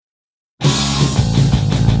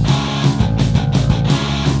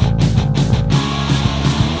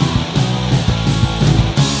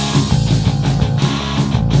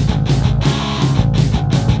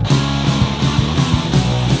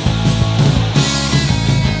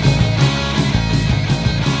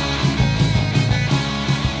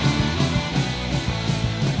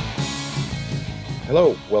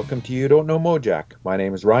Hello, welcome to You Don't Know Mojack. My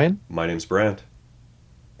name is Ryan, My name's Brant.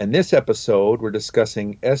 and this episode we're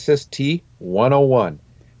discussing SST 101,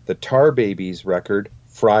 the Tar Babies record,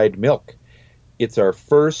 Fried Milk. It's our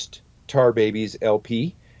first Tar Babies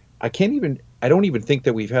LP. I don't even think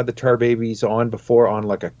that we've had the Tar Babies on before on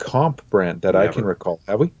like a comp, Brant, that I can Never. recall.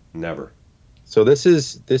 Have we? Never. So this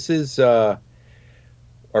is our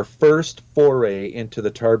first foray into the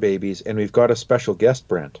Tar Babies, and we've got a special guest,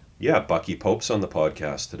 Brant. Yeah, Bucky Pope's on the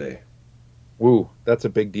podcast today. Woo, that's a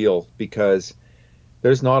big deal because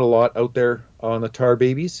there's not a lot out there on the Tar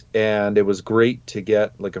Babies, and it was great to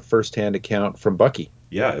get like a first-hand account from Bucky.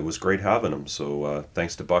 Yeah, it was great having him, so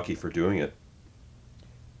thanks to Bucky for doing it.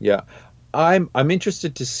 Yeah, I'm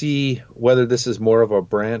interested to see whether this is more of a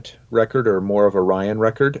Brant record or more of a Ryan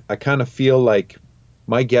record. I kind of feel like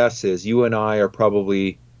my guess is you and I are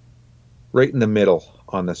probably right in the middle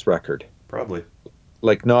on this record. Probably.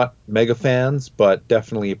 Like not mega fans, but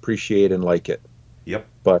definitely appreciate and like it. Yep.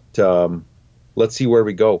 But let's see where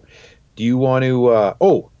we go. Do you want to?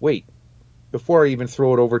 Oh, wait. Before I even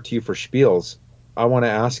throw it over to you for spiels, I want to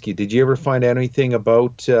ask you: did you ever find anything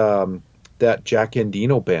about that Jack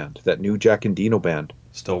Endino band, that new Jack Endino band?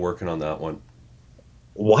 Still working on that one.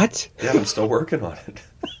 What? Yeah, I'm still working on it.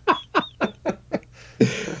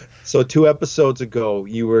 So 2 episodes ago,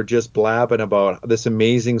 you were just blabbing about this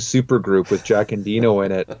amazing supergroup with Jack Endino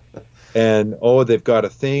in it, and oh, they've got a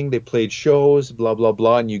thing. They played shows, blah blah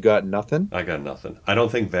blah, and you got nothing. I got nothing. I don't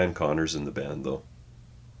think Van Connor's in the band, though.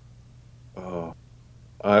 Oh,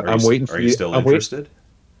 Are I'm waiting are for you you. still interested?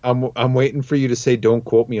 I'm waiting for you to say, "Don't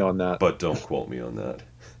quote me on that." But don't quote me on that.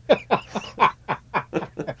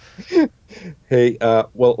 Hey,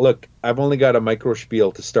 well, look, I've only got a micro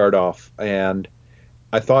spiel to start off, and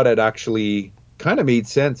I thought it actually kind of made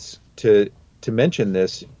sense to mention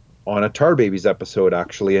this on a Tar Babies episode,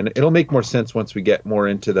 actually, and it'll make more sense once we get more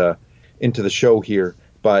into the show here.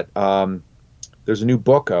 But there's a new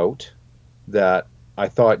book out that I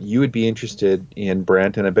thought you would be interested in,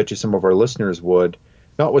 Brant, and I bet you some of our listeners would,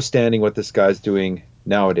 notwithstanding what this guy's doing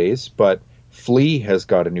nowadays. But Flea has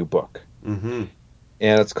got a new book, Mm-hmm.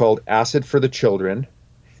 and it's called Acid for the Children.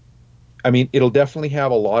 I mean, it'll definitely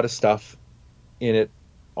have a lot of stuff in it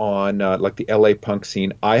on like the LA punk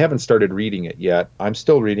scene. I haven't started reading it yet. I'm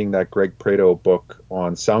still reading that Greg Prato book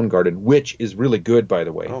on Soundgarden, which is really good, by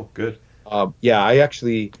the way. Oh, good. Yeah, I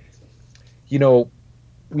actually, you know,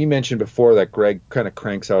 we mentioned before that Greg kind of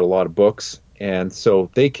cranks out a lot of books, and so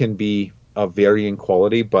they can be of varying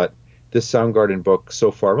quality, but this Soundgarden book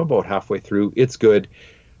so far, I'm about halfway through. It's good.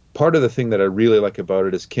 Part of the thing that I really like about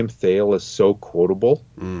it is Kim Thale is so quotable.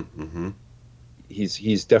 Mm-hmm.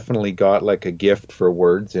 He's definitely got like a gift for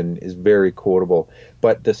words and is very quotable.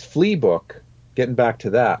 But this Flea book, getting back to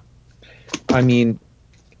that, I mean,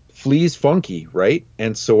 Flea's funky, right?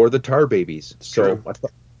 And so are the Tar Babies. So True.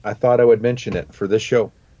 I thought I would mention it for this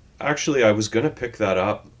show. Actually, I was going to pick that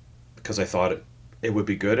up because I thought it would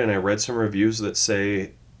be good, and I read some reviews that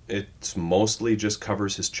say it's mostly just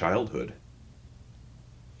covers his childhood.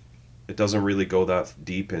 It doesn't really go that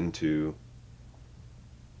deep into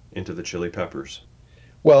the Chili Peppers.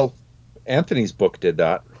 Well, Anthony's book did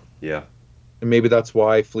that, Yeah, and maybe that's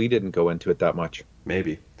why Flea didn't go into it that much.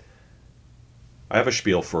 maybe. I have a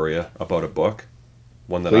spiel for you about a book,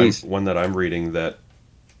 Please. one that I'm reading that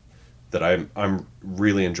I'm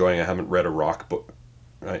really enjoying. I haven't read a rock book.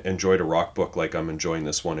 I enjoyed a rock book like I'm enjoying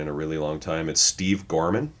this one in a really long time. It's Steve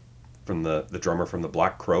Gorman from the drummer from the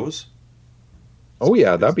Black Crowes. Oh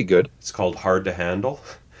yeah, It's that'd be good. it's called Hard to Handle.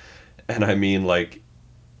 And I mean, like,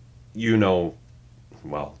 you know,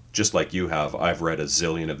 well, just like you have, I've read a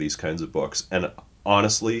zillion of these kinds of books. And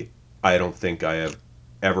honestly, I don't think I have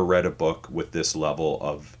ever read a book with this level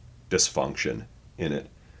of dysfunction in it.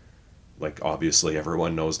 Like, obviously,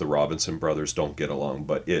 everyone knows the Robinson brothers don't get along,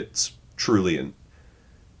 but it's truly,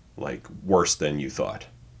 like, worse than you thought.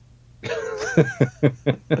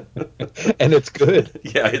 And it's good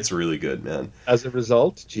Yeah, it's really good, man. as a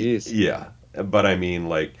result. Jeez. Yeah, but I mean,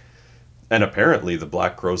 like, and apparently the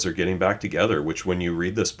Black Crows are getting back together, which when you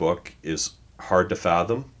read this book is hard to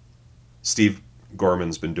fathom. Steve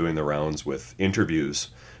Gorman's been doing the rounds with interviews,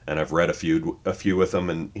 and I've read a few with him,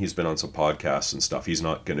 and he's been on some podcasts and stuff. He's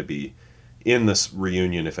not going to be in this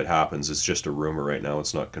reunion if it happens. It's just a rumor right now.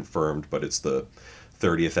 It's not confirmed, but it's the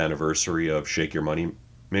 30th anniversary of Shake Your Money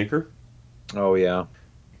Maker. Oh yeah.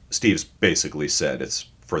 Steve's basically said it's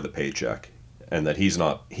for the paycheck, and that he's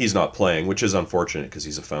not playing, which is unfortunate because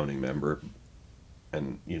he's a founding member,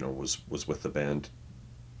 and was with the band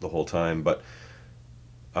the whole time. But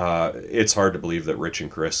it's hard to believe that Rich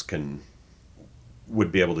and Chris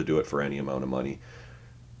would be able to do it for any amount of money.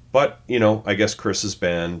 But, I guess Chris's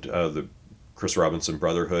band, the Chris Robinson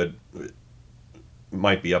Brotherhood,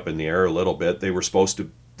 might be up in the air a little bit.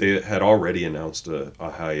 They had already announced a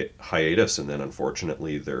hiatus, and then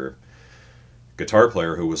unfortunately their guitar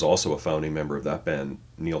player, who was also a founding member of that band,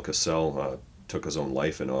 Neil Cassell, took his own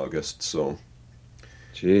life in August. So,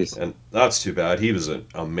 Jeez. and that's too bad. He was an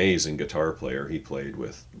amazing guitar player. He played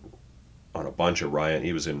on a bunch of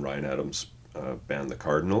he was in Ryan Adams' band, The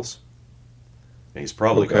Cardinals. And he's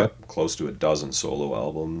probably got close to a dozen solo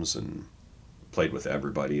albums and played with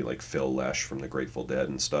everybody like Phil Lesh from the Grateful Dead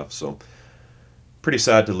and stuff. So pretty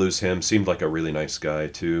sad to lose him. Seemed like a really nice guy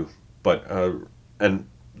too. But and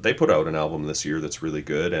they put out an album this year that's really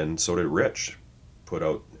good, and so did Rich. Put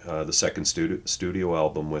out the second studio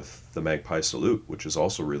album with the Magpie Salute, which is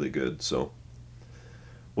also really good. So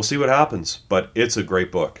we'll see what happens. But it's a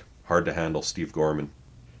great book. Hard to handle, Steve Gorman.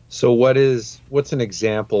 So what's an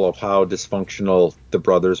example of how dysfunctional the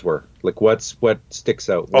brothers were? Like what sticks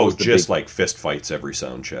out? Just like fist fights every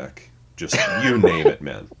sound check. Just you name it,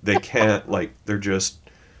 man. They can't, they're just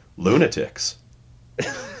lunatics.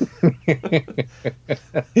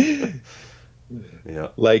 Yeah.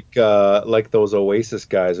 Like those Oasis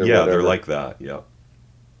guys or whatever. They're like that. Yeah.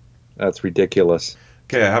 That's ridiculous.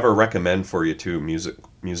 Okay, I have a recommend for you too,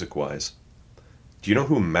 music wise. Do you know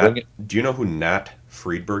who Nat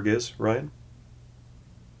Friedberg is, Ryan?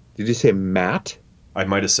 Did you say Matt? I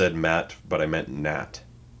might have said Matt, but I meant Nat.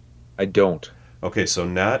 I don't. Okay, so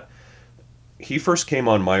Nat, he first came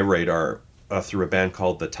on my radar through a band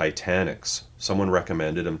called the Titanics. Someone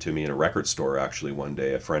recommended him to me in a record store, actually, one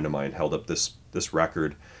day. A friend of mine held up this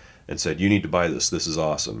record and said, "You need to buy this. This is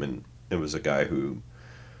awesome." And it was a guy who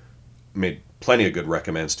made plenty of good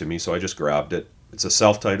recommends to me, so I just grabbed it. It's a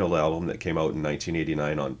self-titled album that came out in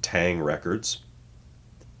 1989 on Tang Records.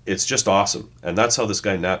 It's just awesome. And that's how this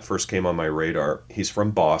guy Nat first came on my radar. He's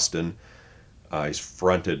from Boston. He's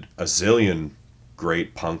fronted a zillion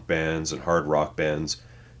great punk bands and hard rock bands.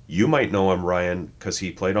 You might know him, Ryan, because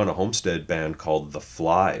he played on a Homestead band called The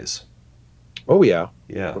Flies. Oh, yeah.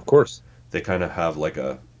 Yeah. Of course. They kind of have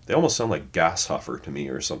they almost sound like Gas Huffer to me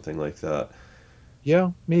or something like that.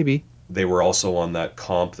 Yeah, maybe. They were also on that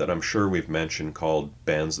comp that I'm sure we've mentioned called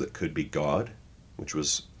Bands That Could Be God, which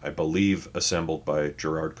was, I believe, assembled by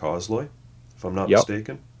Gerard Cosloy, if I'm not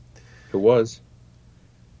mistaken. It was.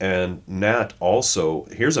 And Nat also,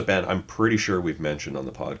 here's a band I'm pretty sure we've mentioned on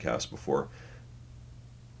the podcast before,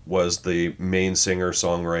 was the main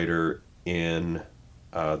singer-songwriter in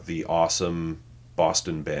the awesome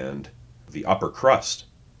Boston band, The Upper Crust.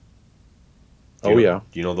 Do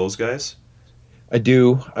you know those guys? I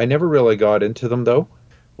do. I never really got into them, though.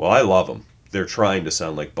 Well, I love them. They're trying to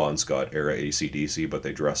sound like Bon Scott era AC/DC, but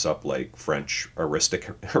they dress up like French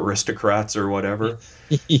aristocrats or whatever.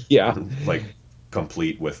 Yeah. Like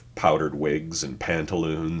complete with powdered wigs and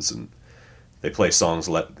pantaloons, and they play songs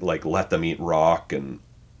like Let Them Eat Rock and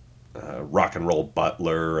Rock and Roll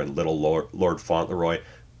Butler and Little Lord Fauntleroy.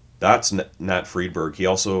 That's Nat Friedberg. He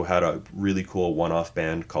also had a really cool one-off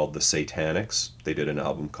band called the Satanics. They did an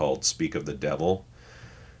album called Speak of the Devil.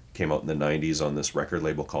 Came out in the 90s on this record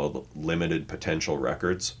label called Limited Potential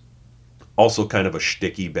Records. Also kind of a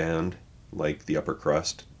shticky band like the Upper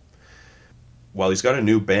Crust. Well, he's got a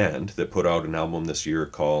new band that put out an album this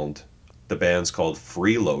year the band's called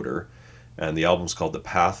Freeloader, and the album's called The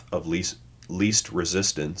Path of Least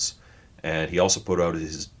Resistance. And he also put out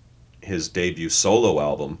his debut solo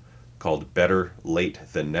album called Better Late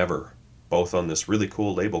Than Never, both on this really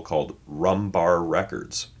cool label called Rumbar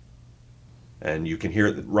Records. And you can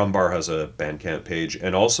hear that Rumbar has a Bandcamp page,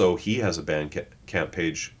 and also he has a Bandcamp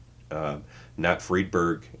page,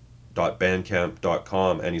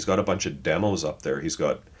 natfriedberg.bandcamp.com, and he's got a bunch of demos up there. He's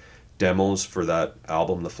got demos for that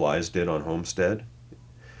album The Flies did on Homestead.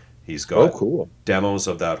 He's got demos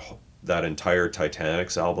of that entire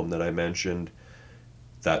Titanics album that I mentioned.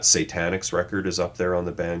 That Satanics record is up there on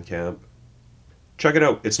the Bandcamp. Check it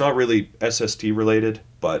out. It's not really SST related,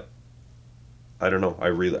 but I don't know. I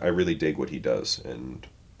really dig what he does, and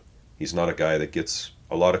he's not a guy that gets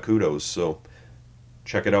a lot of kudos. So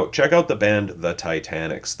check it out. Check out the band The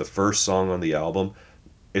Titanics. The first song on the album,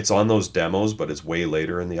 it's on those demos, but it's way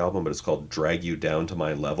later in the album. But it's called "Drag You Down to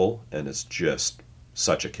My Level," and it's just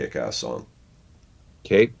such a kick-ass song.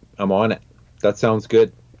 Okay, I'm on it. That sounds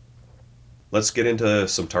good. Let's get into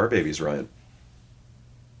some Tar Babies, Ryan.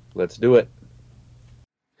 Let's do it.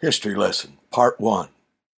 History lesson, part 1.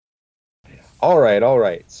 All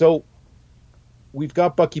right. So we've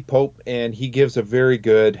got Bucky Pope, and he gives a very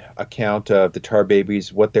good account of the Tar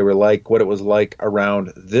Babies, what they were like, what it was like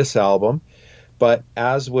around this album. But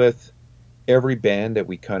as with every band that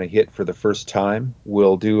we kind of hit for the first time,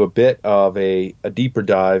 we'll do a bit of a deeper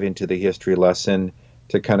dive into the history lesson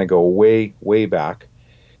to kind of go way, way back.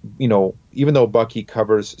 Even though Bucky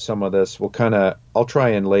covers some of this, I'll try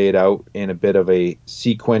and lay it out in a bit of a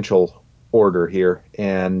sequential order here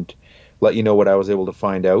and let you know what I was able to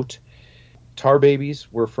find out. Tar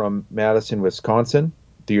Babies were from Madison, Wisconsin.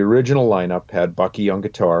 The original lineup had Bucky on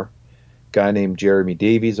guitar, a guy named Jeremy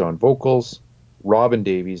Davies on vocals, Robin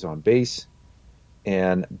Davies on bass,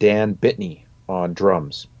 and Dan Bitney on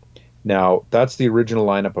drums. Now, that's the original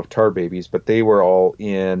lineup of Tar Babies, but they were all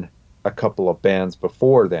in a couple of bands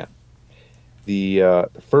before then. The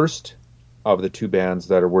first of the two bands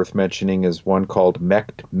that are worth mentioning is one called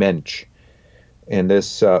Mecht Mensch. And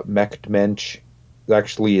this Mecht Mensch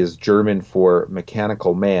actually is German for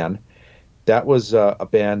mechanical man. That was a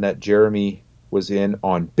band that Jeremy was in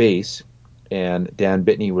on bass, and Dan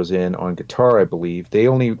Bitney was in on guitar, I believe. They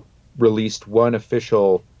only released one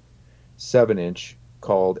official 7-inch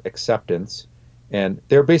called Acceptance, and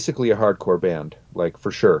they're basically a hardcore band, like,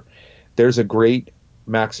 for sure. There's a great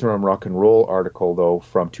Maximum Rock and Roll article, though,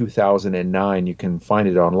 from 2009. You can find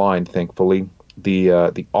it online, thankfully.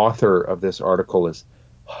 The author of this article is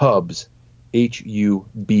Hubbs,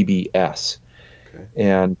 Hubbs. Okay.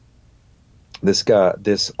 And this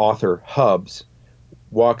author, Hubbs,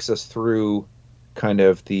 walks us through kind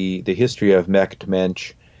of the history of Mecht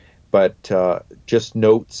Mensch, but just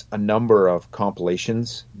notes a number of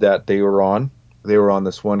compilations that they were on. They were on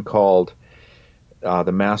this one called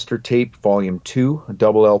The Master Tape, Volume 2, a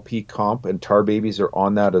double LP comp, and Tar Babies are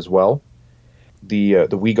on that as well. The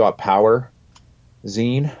We Got Power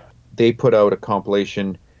zine, they put out a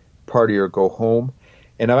compilation, Party or Go Home,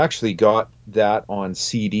 and I've actually got that on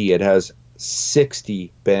CD. It has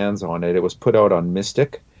 60 bands on it. It was put out on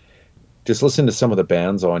Mystic. Just listen to some of the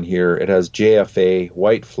bands on here. It has JFA,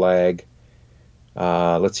 White Flag,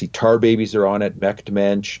 let's see, Tar Babies are on it, Mecht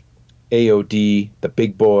Mensch, AOD, The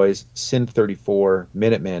Big Boys, Sin 34,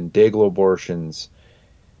 Minutemen, Dayglow Abortions,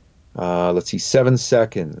 let's see, 7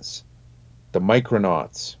 Seconds, The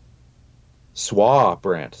Micronauts, SWA,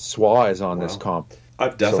 Brant. SWA is on this comp.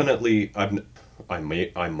 I've definitely, I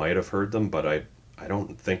might have heard them, but I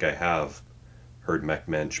don't think I have heard Mecht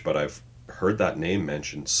Mensch, but I've heard that name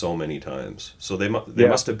mentioned so many times. So they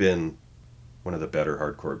must have been one of the better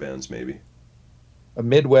hardcore bands, maybe. A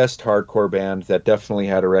Midwest hardcore band that definitely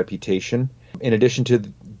had a reputation. In addition to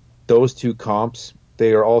those two comps,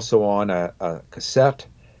 they are also on a cassette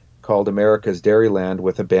called America's Dairyland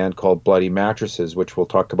with a band called Bloody Mattresses, which we'll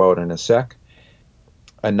talk about in a sec.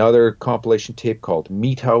 Another compilation tape called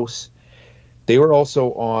Meat House. They were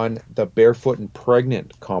also on the Barefoot and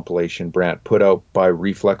Pregnant compilation, Brant, put out by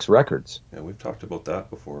Reflex Records. Yeah, we've talked about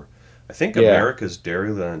that before. I think America's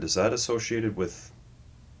Dairyland, is that associated with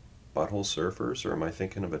Butthole Surfers, or am I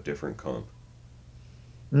thinking of a different comp?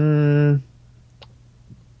 Didn't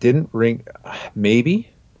ring.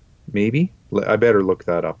 Maybe. I better look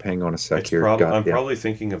that up. Hang on a sec here. I'm probably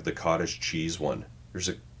thinking of the cottage cheese one. There's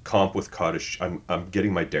a comp with cottage. I'm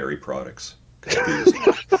getting my dairy products confused.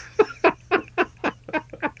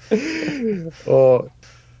 Oh,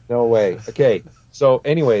 no way. Okay, so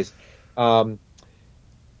anyways,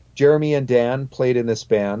 Jeremy and Dan played in this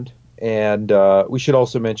band, and we should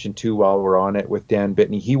also mention too, while we're on it, with Dan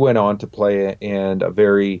Bitney, he went on to play in a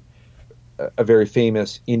very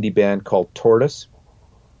famous indie band called Tortoise.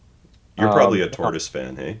 You're probably a Tortoise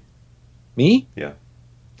fan, hey? Me? Yeah.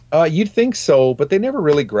 You'd think so, but they never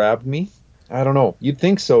really grabbed me. I don't know. You'd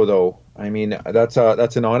think so, though. I mean, that's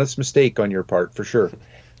an honest mistake on your part, for sure.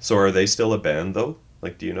 So are they still a band, though?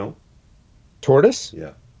 Like, do you know? Tortoise?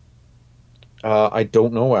 Yeah. I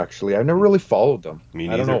don't know, actually. I've never really followed them. Me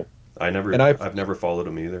neither. I don't know. I've never followed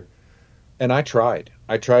them either. And I tried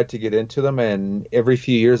to get into them, and every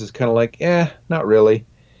few years it's kind of like, not really.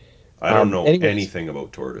 I don't know anything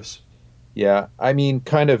about Tortoise. Yeah, I mean,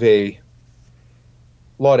 kind of a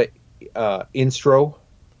lot of instro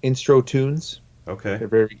tunes. Okay. They're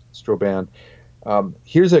very instro band.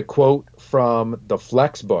 Here's a quote from the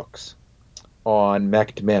Flex books on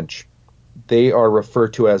Mecht Mensch. They are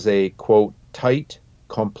referred to as a, quote, tight,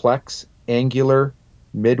 complex, angular,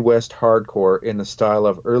 Midwest hardcore in the style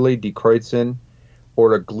of early Die Kreuzen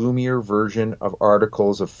or a gloomier version of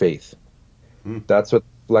Articles of Faith. That's what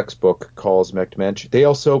Flex book calls Mecht Mensch. They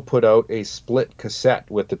also put out a split cassette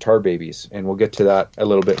with the Tar Babies, and we'll get to that a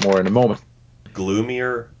little bit more in a moment.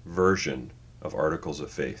 Gloomier version of Articles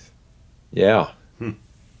of Faith. Yeah.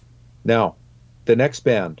 Now, the next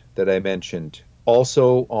band that I mentioned,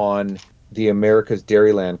 also on the America's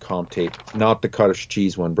Dairyland comp tape, not the cottage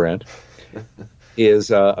cheese one, Brand.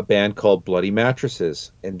 is a band called Bloody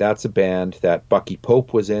Mattresses, and that's a band that Bucky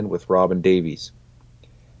Pope was in with Robin Davies.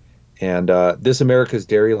 And this America's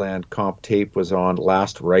Dairyland comp tape was on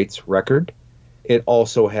Last Rites record. It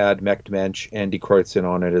also had Mech Mensch and Die Kreuzen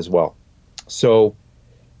on it as well. So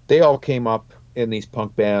they all came up in these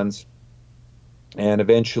punk bands and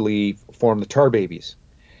eventually formed the Tar Babies.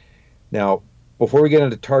 Now, before we get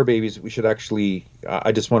into Tar Babies, we should actually,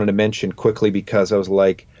 I just wanted to mention quickly because I was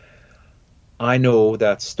like, I know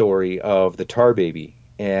that story of the Tar Baby,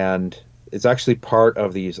 and it's actually part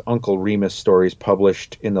of these Uncle Remus stories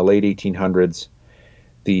published in the late 1800s.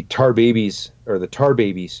 The Tar Babies, or the Tar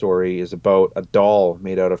Baby story, is about a doll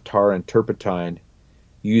made out of tar and turpentine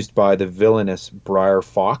used by the villainous Briar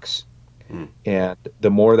Fox. And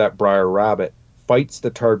the more that Briar Rabbit fights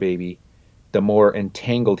the Tar Baby, the more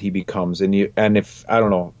entangled he becomes. And if, I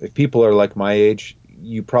don't know, if people are like my age,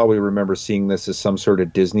 you probably remember seeing this as some sort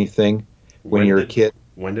of Disney thing when you're a kid.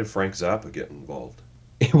 When did Frank Zappa get involved?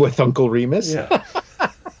 With Uncle Remus? Yeah.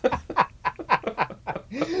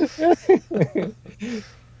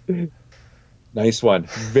 Nice one.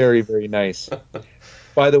 Very, very nice.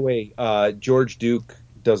 By the way, George Duke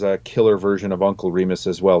does a killer version of Uncle Remus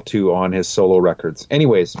as well, too, on his solo records.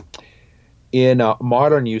 Anyways, in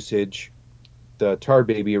modern usage, the Tar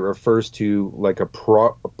Baby refers to like a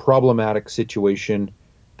problematic situation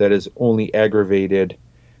that is only aggravated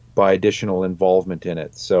by additional involvement in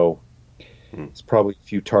it. So it's probably a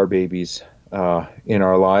few Tar Babies in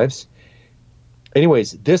our lives.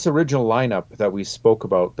 Anyways, this original lineup that we spoke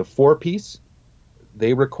about, the 4-piece,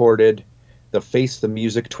 they recorded the Face the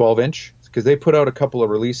Music 12-inch, because they put out a couple of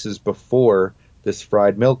releases before this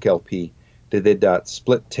Fried Milk LP. They did that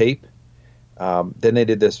split tape. Then they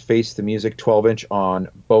did this Face the Music 12-inch on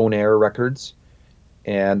Bone Air Records,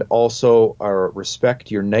 and also our Respect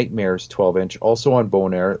Your Nightmares 12-inch, also on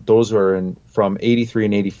Bone Air. Those are from 83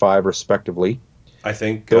 and 85, respectively. I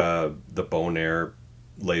think the Bone Air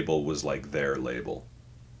label was like their label.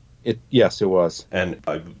 Yes, it was. And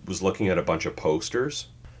I was looking at a bunch of posters,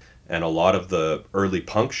 and a lot of the early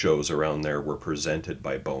punk shows around there were presented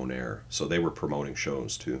by Bone Air, so they were promoting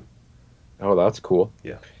shows too. Oh, that's cool.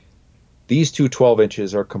 Yeah. These two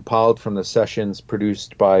 12-inches are compiled from the sessions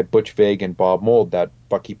produced by Butch Vig and Bob Mould that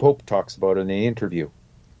Bucky Pope talks about in the interview.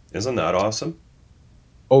 Isn't that awesome?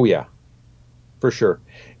 Oh, yeah, for sure.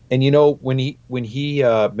 And you know, when he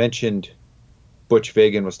mentioned Butch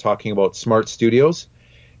Vig and was talking about Smart Studios,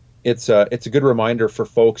 it's a good reminder for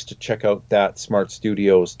folks to check out that Smart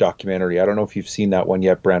Studios documentary. I don't know if you've seen that one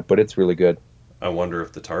yet, Brent, but it's really good. I wonder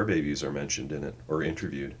if the Tar Babies are mentioned in it or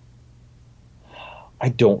interviewed. I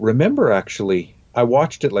don't remember, actually. I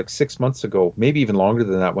watched it like 6 months ago, maybe even longer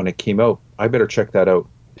than that when it came out. I better check that out.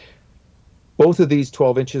 Both of these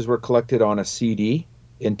 12-inches were collected on a CD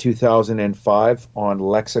in 2005 on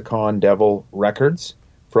Lexicon Devil Records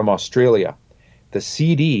from Australia. The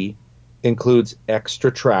CD includes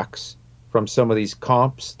extra tracks from some of these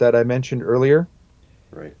comps that I mentioned earlier,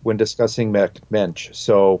 right, when discussing Mech Mensch.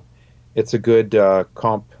 So it's a good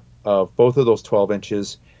comp of both of those 12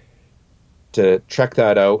 inches to check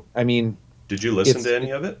that out. I mean, did you listen to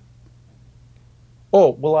any of it?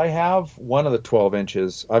 Oh, well, I have one of the 12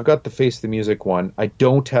 inches. I've got the Face the Music one. I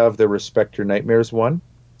don't have the Respect Your Nightmares one.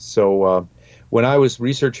 So when I was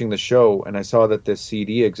researching the show and I saw that this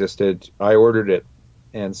CD existed, I ordered it.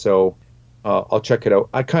 And so I'll check it out.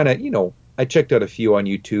 I kind of, I checked out a few on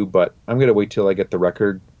YouTube, but I'm going to wait till I get the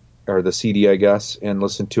record or the CD, I guess, and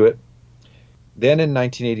listen to it. Then in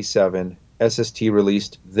 1987, SST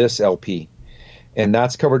released this LP, and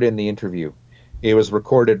that's covered in the interview. It was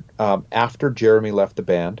recorded after Jeremy left the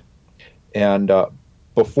band. And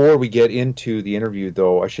before we get into the interview,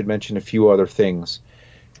 though, I should mention a few other things.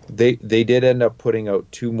 They did end up putting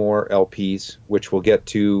out 2 more LPs, which we'll get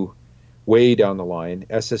to way down the line.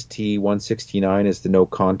 SST 169 is the No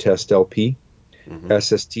Contest LP. Mm-hmm.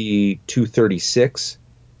 SST 236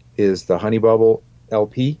 is the Honey Bubble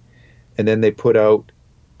LP. And then they put out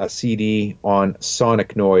a CD on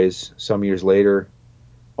Sonic Noise some years later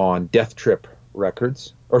on Death Trip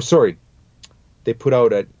Records. Or sorry, they put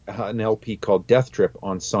out an LP called Death Trip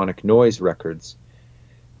on Sonic Noise Records.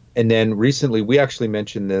 And then recently, we actually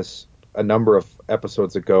mentioned this a number of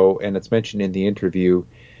episodes ago, and it's mentioned in the interview.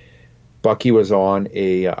 Bucky was on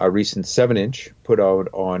a recent 7-inch put out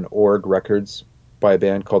on Org Records by a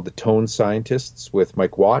band called the Tone Scientists with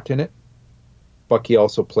Mike Watt in it. Bucky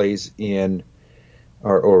also plays in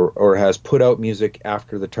or has put out music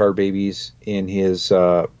after the Tar Babies in his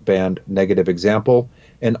band Negative Example,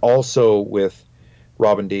 and also with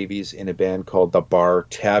Robin Davies in a band called the Bar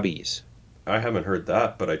Tabbies. I haven't heard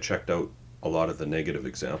that, but I checked out a lot of the Negative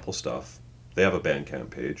Example stuff. They have a Bandcamp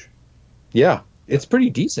page. Yeah, Yeah. it's pretty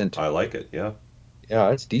decent. I like it. Yeah. Yeah,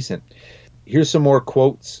 it's decent. Here's some more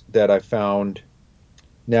quotes that I found.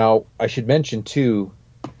 Now, I should mention too,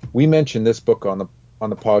 we mention this book on the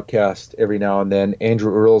podcast every now and then.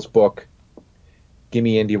 Andrew Earl's book,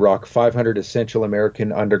 Gimme Indie Rock: 500 Essential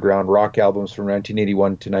American Underground Rock Albums from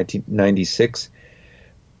 1981 to 1996.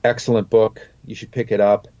 Excellent book. You should pick it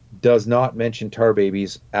up. Does not mention Tar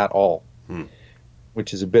Babies at all,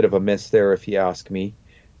 which is a bit of a miss there if you ask me.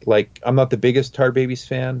 Like, I'm not the biggest Tar Babies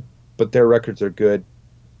fan, but their records are good.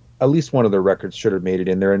 At least one of their records should have made it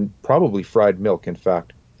in there, and probably Fried Milk, in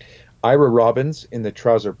fact. Ira Robbins, in the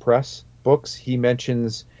Trouser Press books, he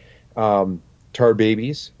mentions Tar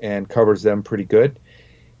Babies and covers them pretty good.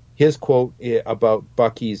 His quote about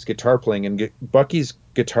Bucky's guitar playing, and Bucky's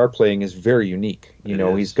guitar playing is very unique. You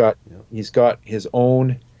know, he's got his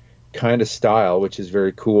own kind of style, which is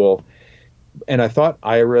very cool. And I thought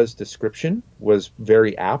Ira's description was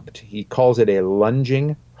very apt. He calls it a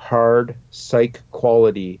lunging, hard, psych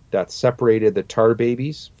quality that separated the Tar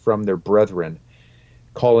Babies from their brethren,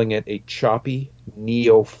 calling it a choppy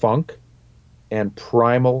neo-funk and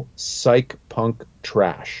primal psych punk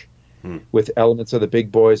trash with elements of the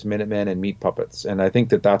Big Boys, Minutemen, and Meat Puppets. And I think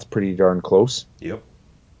that that's pretty darn close. Yep.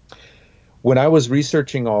 When I was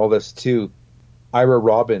researching all this too, Ira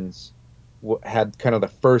Robbins had kind of the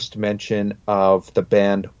first mention of the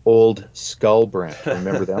band Old Skull Brand.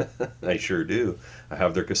 Remember them? I sure do. I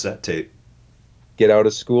have their cassette tape. Get Out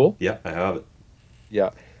of School? Yeah, I have it. Yeah.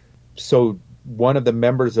 So one of the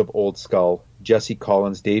members of Old Skull, Jesse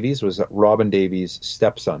Collins Davies, was Robin Davies'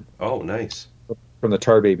 stepson. Oh, nice. From the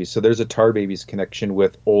Tar Babies. So there's a Tar Babies connection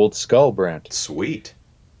with Old Skull Brand. Sweet.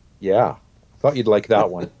 Yeah. Thought you'd like that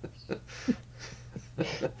one.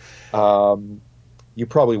 You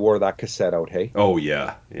probably wore that cassette out, hey? Oh,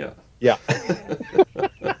 yeah. Yeah. Yeah.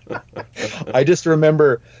 I just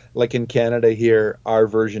remember, like in Canada here, our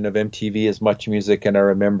version of MTV is Much Music, and I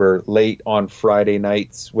remember late on Friday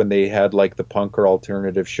nights when they had like the punk or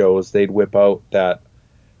alternative shows, they'd whip out that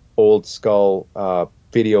Old Skull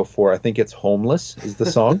video for, I think it's Homeless is the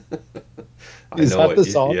song. Is that the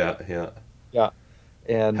song? Yeah, yeah. Yeah.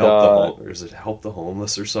 And or is it Help the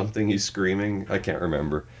Homeless or something? He's screaming. I can't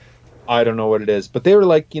remember. I don't know what it is, but they were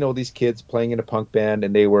like, you know, these kids playing in a punk band,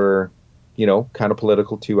 and they were, you know, kind of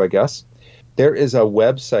political too, I guess. There is a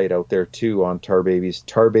website out there too on Tar Babies,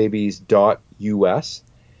 tarbabies.us.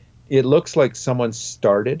 It looks like someone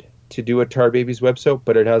started to do a Tar Babies website,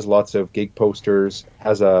 but it has lots of gig posters,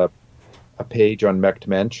 has a page on Mech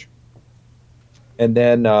Mensch. And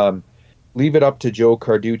then leave it up to Joe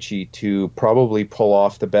Carducci to probably pull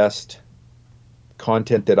off the best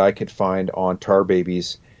content that I could find on Tar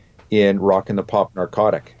Babies in Rockin' the Pop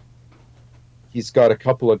Narcotic. He's got a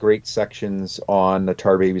couple of great sections on the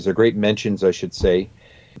Tar Babies, or great mentions, I should say.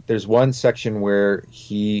 There's one section where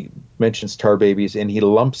he mentions Tar Babies, and he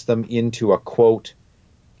lumps them into a, quote,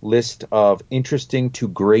 list of interesting to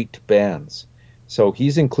great bands. So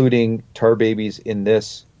he's including Tar Babies in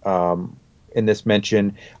this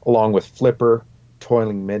mention, along with Flipper,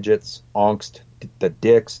 Toiling Midgets, Angst, The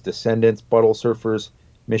Dicks, Descendants, Bottle Surfers,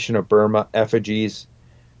 Mission of Burma, Effigies,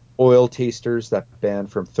 Oil Tasters, that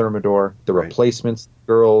band from Thermidor, The Replacements,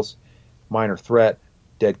 Girls, Minor Threat,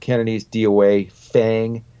 Dead Kennedys, DOA,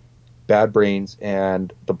 Fang, Bad Brains,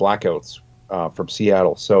 and The Blackouts from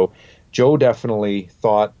Seattle. So Joe definitely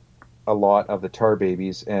thought a lot of the Tar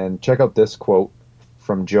Babies. And check out this quote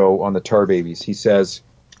from Joe on the Tar Babies. He says,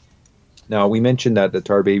 now we mentioned that the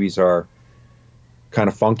Tar Babies are kind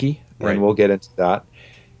of funky, and we'll get into that.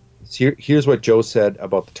 So here's what Joe said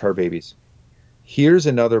about the Tar Babies. Here's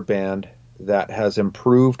another band that has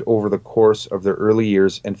improved over the course of their early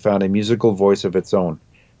years and found a musical voice of its own.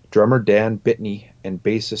 Drummer Dan Bitney and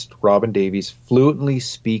bassist Robin Davies fluently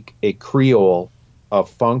speak a Creole of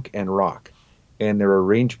funk and rock, and their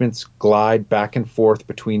arrangements glide back and forth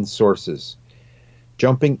between sources.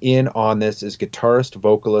 Jumping in on this is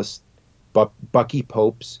guitarist-vocalist Bucky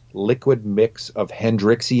Pope's liquid mix of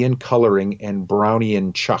Hendrixian coloring and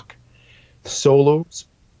Brownian chuck.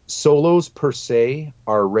 Solos per se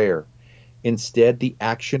are rare. Instead, the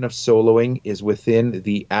action of soloing is within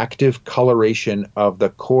the active coloration of the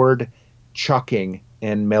chord chucking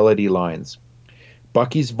and melody lines.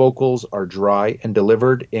 Bucky's vocals are dry and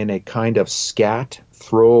delivered in a kind of scat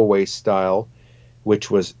throwaway style,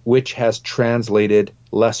 which has translated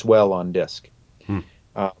less well on disc.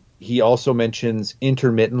 He also mentions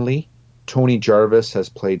intermittently Tony Jarvis has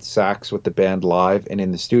played sax with the band live and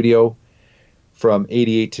in the studio. From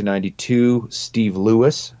 88 to 92, Steve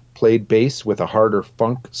Lewis played bass with a harder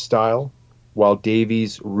funk style. while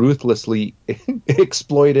Davies ruthlessly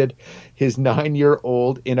exploited his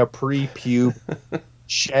 9-year-old in a pre-pube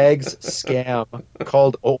Shags scam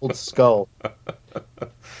called Old Skull.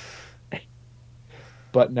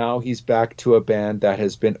 But now he's back to a band that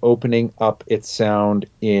has been opening up its sound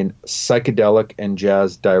in psychedelic and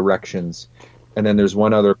jazz directions. And then there's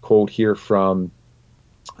one other quote here from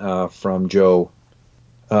Joe.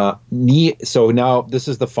 So now this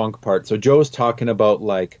is the funk part. So Joe's talking about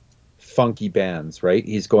like funky bands, right?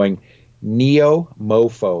 He's going, neo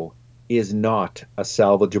mofo is not a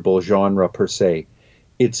salvageable genre per se.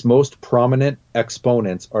 Its most prominent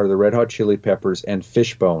exponents are the Red Hot Chili Peppers and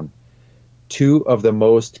Fishbone, two of the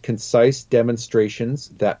most concise demonstrations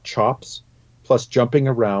that chops plus jumping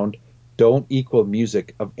around don't equal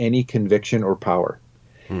music of any conviction or power.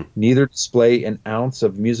 Neither display an ounce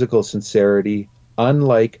of musical sincerity,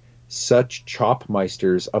 unlike such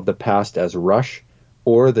chopmeisters of the past as Rush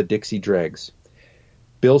or the Dixie Dregs.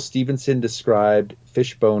 Bill Stevenson described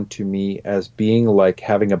Fishbone to me as being like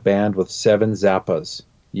having a band with 7 Zappas.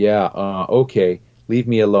 Yeah, okay, leave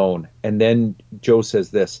me alone. And then Joe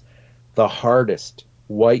says this, the hardest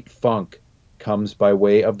white funk comes by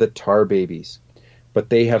way of the Tar Babies, but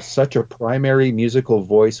they have such a primary musical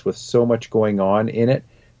voice with so much going on in it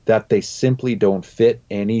that they simply don't fit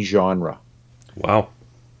any genre. Wow.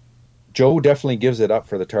 Joe definitely gives it up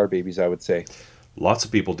for the Tar Babies, I would say. Lots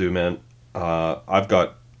of people do, man. I've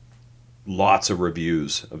got lots of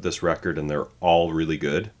reviews of this record, and they're all really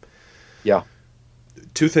good. Yeah.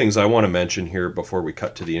 2 things I want to mention here before we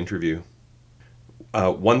cut to the interview.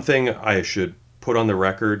 One thing I should put on the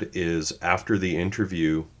record is after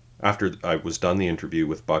I was done the interview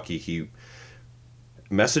with Bucky, he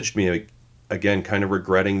messaged me again, kind of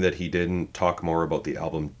regretting that he didn't talk more about the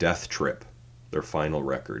album Death Trip, their final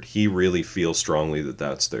record. He really feels strongly that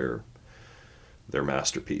that's their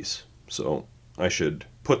masterpiece. So I should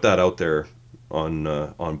put that out there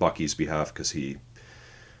on Bucky's behalf, because he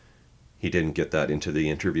didn't get that into the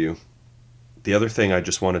interview. The other thing I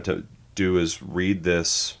just wanted to do is read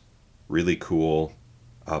this really cool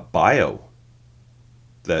bio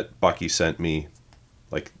that Bucky sent me,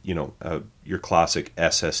 like, your classic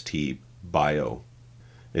SST bio.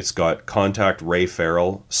 It's got contact Ray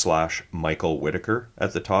Farrell / Michael Whitaker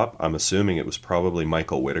at the top. I'm assuming it was probably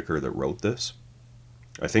Michael Whitaker that wrote this.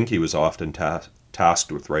 I think he was often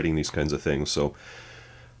tasked with writing these kinds of things, so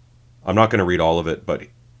I'm not going to read all of it, but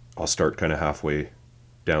I'll start kind of halfway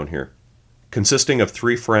down here. Consisting of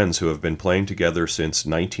 3 friends who have been playing together since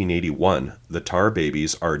 1981, the Tar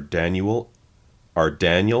Babies are Daniel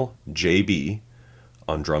J.B.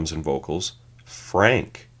 on drums and vocals,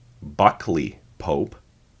 Frank Buckley Pope,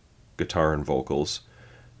 guitar and vocals,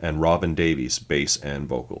 and Robin Davies, bass and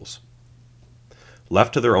vocals.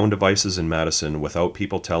 Left to their own devices in Madison without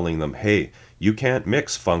people telling them, hey, you can't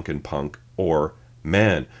mix funk and punk, or,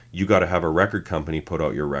 man, you got to have a record company put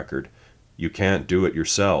out your record. You can't do it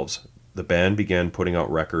yourselves. The band began putting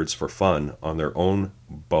out records for fun on their own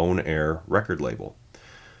Bone Air record label.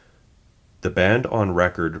 The band on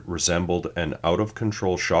record resembled an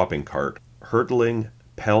out-of-control shopping cart, hurtling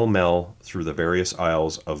pell-mell through the various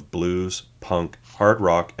aisles of blues, punk, hard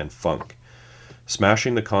rock, and funk,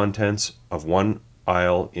 smashing the contents of one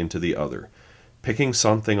aisle into the other, picking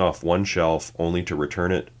something off one shelf only to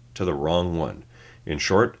return it to the wrong one. In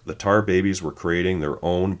short, the Tar Babies were creating their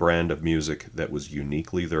own brand of music that was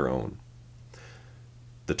uniquely their own.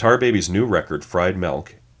 The Tar Babies' new record, Fried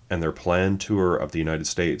Milk, and their planned tour of the United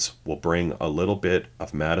States will bring a little bit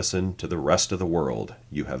of Madison to the rest of the world.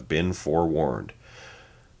 You have been forewarned.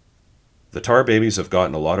 The Tar Babies have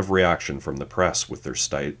gotten a lot of reaction from the press with their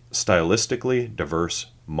stylistically diverse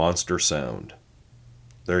monster sound.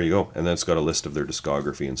 There you go. And then it's got a list of their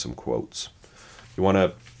discography and some quotes. You want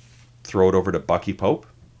to throw it over to Bucky Pope?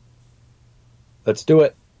 Let's do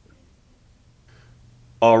it.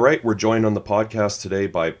 All right, we're joined on the podcast today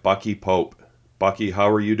by Bucky Pope. Bucky, how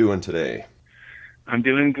are you doing today? I'm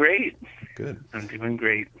doing great. Good. I'm doing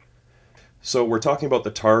great. So we're talking about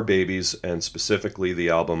the Tar Babies and specifically the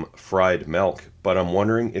album Fried Milk, but I'm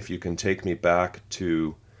wondering if you can take me back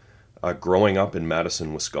to growing up in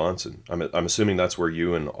Madison, Wisconsin. I'm assuming that's where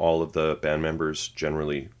you and all of the band members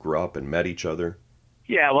generally grew up and met each other.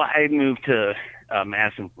 Yeah, well, I moved to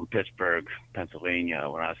Madison from Pittsburgh, Pennsylvania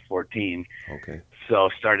when I was 14. Okay. So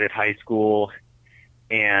started high school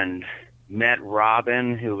and met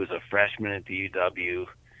Robin, who was a freshman at the UW,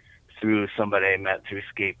 through somebody I met through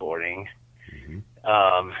skateboarding.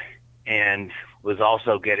 Mm-hmm. And was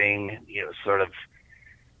also getting, sort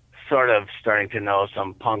of starting to know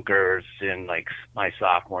some punkers in like my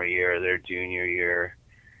sophomore year, their junior year.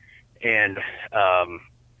 And,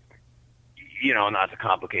 not to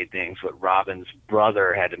complicate things, but Robin's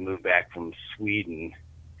brother had to move back from Sweden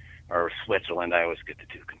or Switzerland. I always get the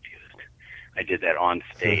two confused. I did that on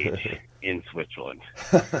stage in Switzerland.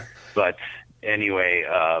 But anyway,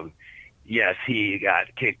 yes, he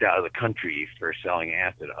got kicked out of the country for selling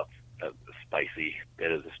acid up. A spicy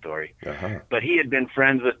bit of the story. Uh-huh. But he had been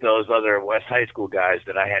friends with those other West High School guys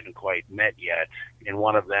that I hadn't quite met yet. And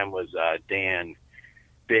one of them was Dan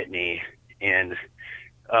Bitney. And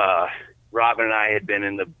Robin and I had been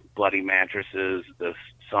in the Bloody Mattresses the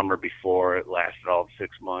summer before. It lasted all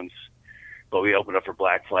 6 months. But we opened up for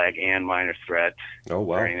Black Flag and Minor Threat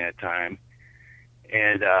during that time.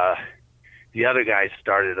 And the other guys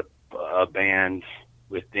started a band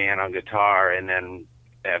with Dan on guitar, and then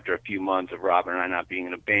after a few months of Robin and I not being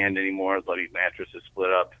in a band anymore, Bloody Mattresses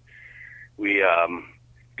split up. We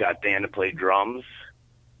got Dan to play drums,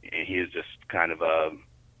 and he was just kind of a,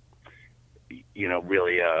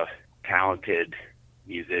 really a talented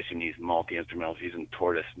musician. He's multi-instrumental. He's in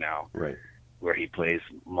Tortoise now, right, where he plays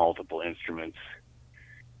multiple instruments.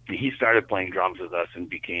 He started playing drums with us and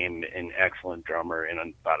became an excellent drummer in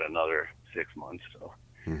about another 6 months. So.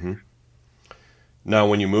 Mm-hmm. Now,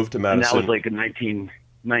 when you moved to Madison, and that was like in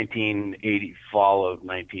 1980, fall of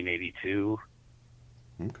 1982.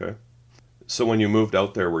 Okay. So when you moved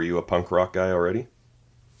out there, were you a punk rock guy already?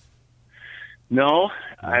 No,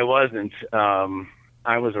 I wasn't.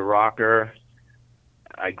 I was a rocker.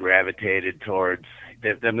 I gravitated towards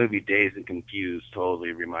that movie Dazed and Confused.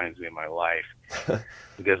 Totally reminds me of my life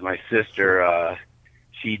because my sister,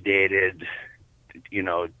 she dated,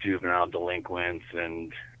 juvenile delinquents,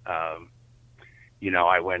 and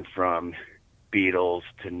I went from Beatles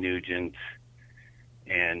to Nugent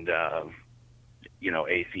and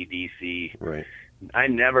AC/DC. Right. I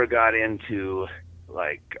never got into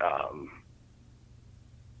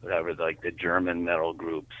whatever, like the German metal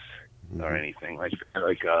groups or anything like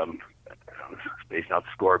Space Out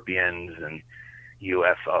Scorpions and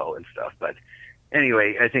UFO and stuff. But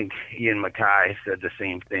anyway, I think Ian Mackay said the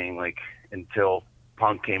same thing. Like, until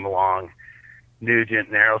punk came along, Nugent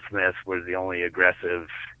and Aerosmith was the only aggressive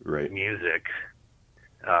music.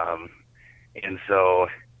 And so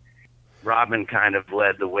Robin kind of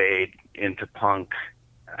led the way into punk.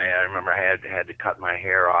 I remember I had to cut my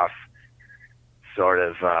hair off, sort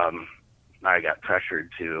of. I got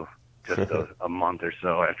pressured to just a month or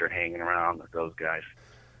so after hanging around with those guys.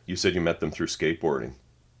 You said you met them through skateboarding.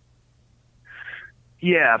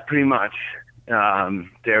 Yeah, pretty much.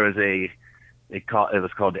 There was it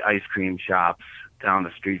was called the Ice Cream Shops down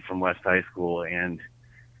the street from West High School, and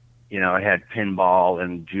it had pinball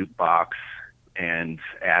and jukebox and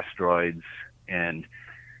asteroids, and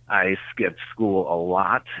I skipped school a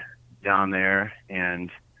lot down there. And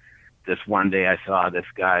this one day I saw this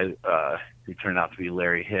guy who turned out to be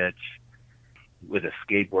Larry Hitch with a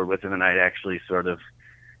skateboard with him, and I'd actually sort of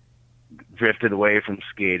drifted away from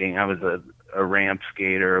skating. I was a ramp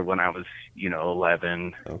skater when I was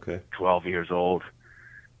 11, 12 years old,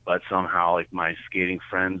 but somehow like my skating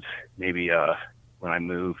friends, maybe when I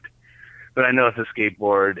moved, but I noticed a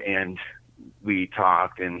skateboard, and we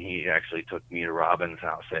talked, and he actually took me to Robin's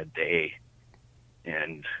house that day,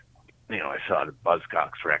 and I saw the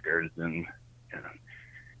Buzzcocks records, and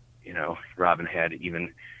Robin had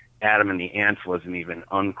even Adam and the Ants wasn't even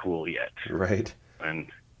uncool yet, right?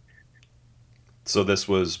 And so this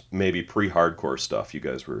was maybe pre-hardcore stuff you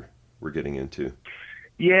guys were getting into.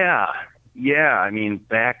 Yeah. I mean,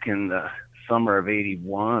 back in the summer of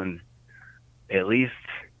 '81, at least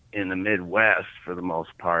in the Midwest for the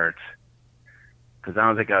most part, because I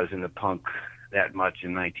don't think I was into punk that much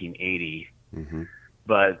in 1980. Mm-hmm.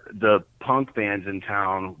 But the punk bands in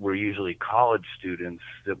town were usually college students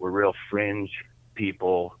that were real fringe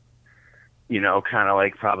people, kind of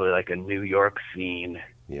like probably like a New York scene.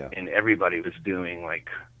 Yeah. And everybody was doing like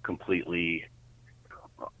completely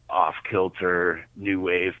off-kilter, new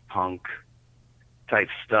wave punk type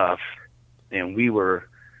stuff. And we were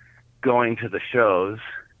going to the shows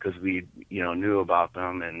because we, knew about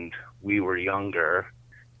them, and we were younger.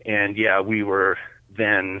 And yeah, we were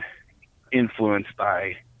then influenced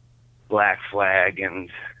by Black Flag and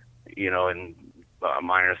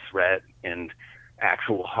Minor Threat and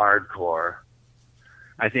actual hardcore.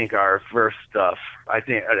 I think our first stuff,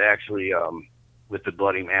 actually with the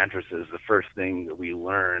Bloody Mattresses, the first thing that we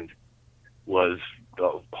learned was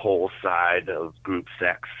the whole side of Group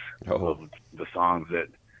Sex, of the songs that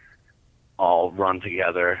all run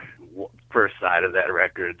together. First side of that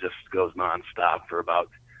record just goes nonstop for about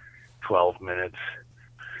 12 minutes.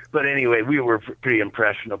 But anyway, we were pretty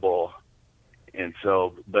impressionable, And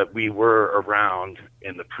so, but we were around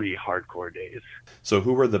in the pre-hardcore days. So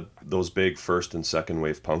who were those big first and second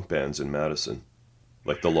wave punk bands in Madison?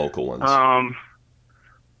 Like the local ones?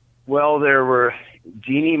 Well, there were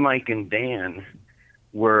Jeannie, Mike, and Dan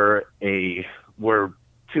were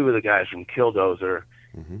two of the guys from Killdozer,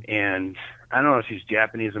 and I don't know if she's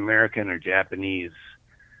Japanese American or Japanese,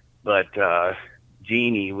 but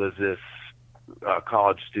Jeannie was this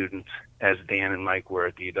college student, as Dan and Mike were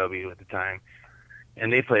at the UW at the time,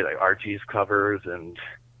 and they played like Archie's covers and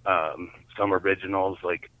some originals.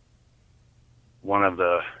 Like one of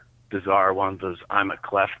the bizarre ones was "I'm a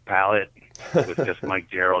Cleft Palate" with just Mike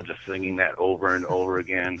Gerald just singing that over and over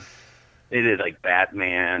again. They did like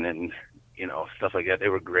Batman and stuff like that. They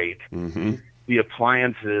were great. The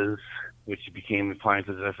Appliances, which became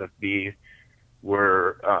Appliances FFB,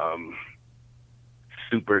 were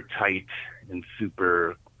super tight and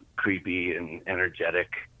super creepy and energetic,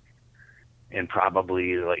 and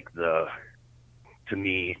probably like to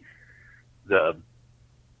me the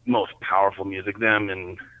most powerful music. Them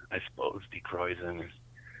and I suppose DeCroixin.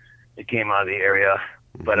 It came out of the area,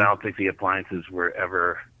 but I don't think the Appliances were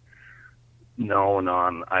ever known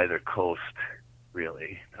on either coast,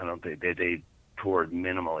 really. I don't think they toured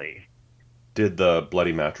minimally. Did the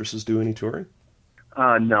Bloody Mattresses do any touring?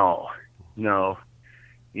 No.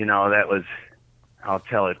 That was, I'll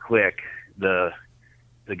tell it quick. The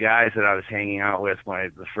guys that I was hanging out with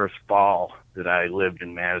the first fall that I lived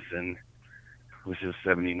in Madison, which was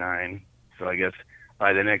 79. So I guess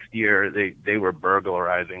by the next year they were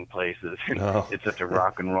burglarizing places. Oh. It's such a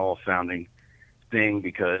rock and roll sounding thing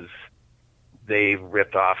because they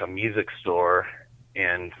ripped off a music store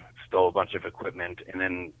and stole a bunch of equipment and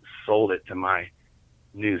then sold it to my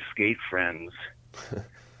new skate friends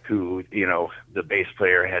who, the bass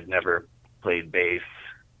player had never played bass.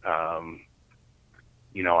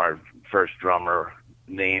 Our first drummer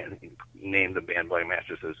named the band Bloody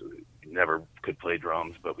Mattresses, never could play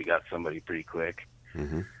drums, but we got somebody pretty quick.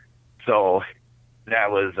 So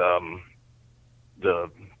that was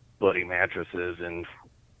the Bloody Mattresses, and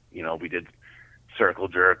we did Circle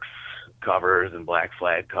Jerks covers and Black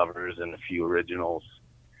Flag covers and a few originals.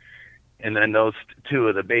 And then those two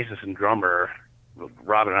of the bassist and drummer,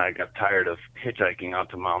 Rob and I, got tired of hitchhiking out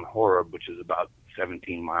to Mount Horeb, which is about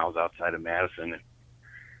 17 miles outside of Madison,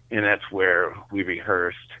 and that's where we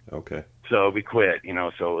rehearsed. Okay. So we quit,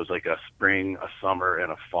 so it was like a spring, a summer,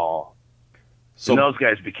 and a fall. So and those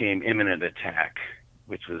guys became Imminent Attack,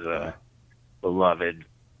 which was a beloved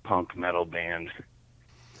punk metal band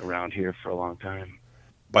around here for a long time.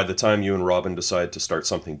 By the time you and Robin decide to start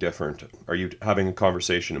something different, are you having a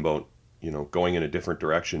conversation about, going in a different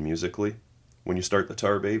direction musically when you start the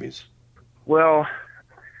Tar Babies? Well,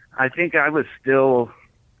 I think I was still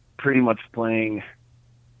pretty much playing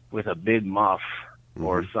with a big muff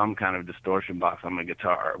or some kind of distortion box on my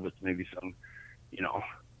guitar with maybe some,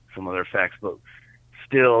 some other effects, but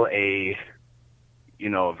still a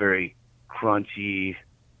very crunchy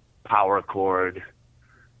power chord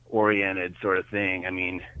oriented sort of thing. I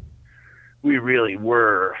mean, we really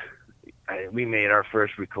were. We made our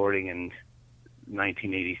first recording in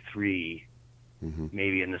 1983,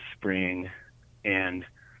 maybe in the spring, and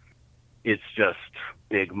it's just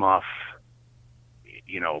big muff.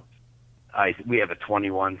 We have a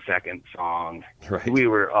 21-second song. Right. We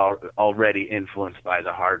were already influenced by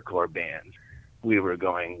the hardcore bands. We were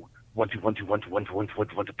going 1 2 1 2 1 2 1 2 1 2 1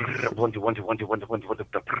 2 1 2 1 2 1 2 1 2 1 2 1 2 1 2.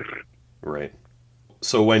 Right.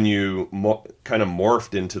 So when you kind of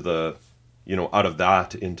morphed into the, out of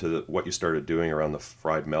that into what you started doing around the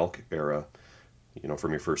Fried Milk era,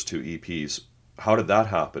 from your first two EPs, how did that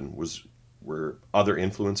happen? Were other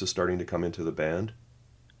influences starting to come into the band?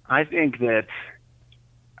 I think that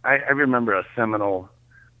I remember a seminal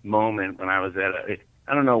moment when I was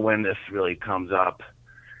I don't know when this really comes up,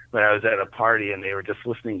 but I was at a party and they were just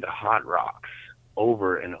listening to Hot Rocks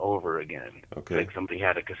over and over again. Okay. Like somebody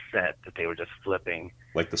had a cassette that they were just flipping.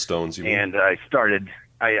 Like the Stones, you mean? And I started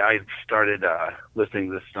listening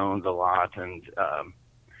to the Stones a lot and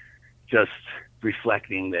just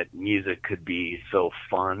reflecting that music could be so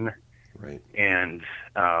fun, right? And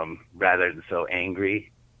rather than so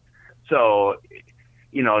angry. So,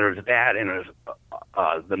 there's that, and there's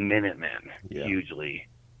the Minutemen, hugely,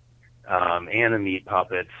 and the Meat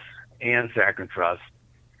Puppets, and Saccharine Trust.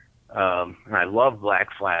 And I love Black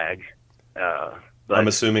Flag. But I'm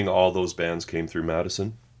assuming all those bands came through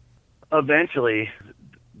Madison? Eventually,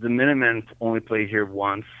 the Minutemen only played here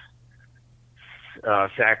once.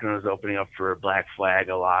 Saccharine was opening up for Black Flag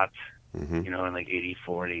a lot, in like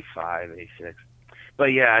 84, 85, 86. But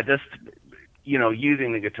yeah, just,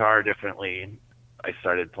 using the guitar differently. I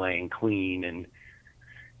started playing clean, and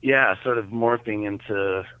yeah, sort of morphing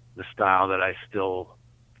into the style that I still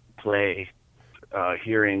play.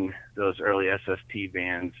 Hearing those early SST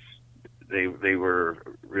bands, they were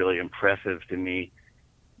really impressive to me,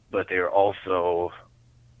 but they were also,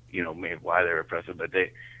 maybe why they were impressive, but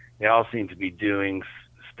they all seemed to be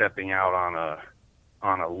stepping out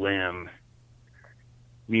on a limb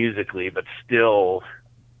musically, but still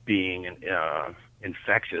being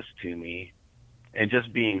infectious to me, and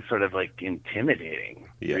just being sort of like intimidating.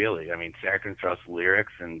 Yeah. Really. I mean, Saccharine Trust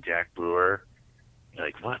lyrics and Jack Brewer,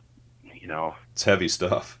 like what, It's heavy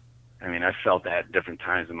stuff. I mean, I felt that at different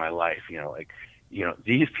times in my life.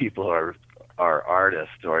 These people are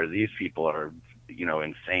artists, or these people are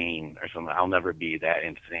insane or something. I'll never be that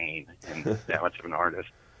insane and that much of an artist.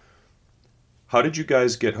 How did you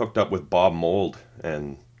guys get hooked up with Bob Mould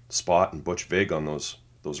and Spot and Butch Vig on those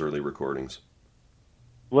early recordings?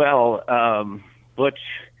 Well, Butch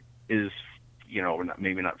is,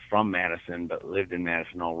 maybe not from Madison, but lived in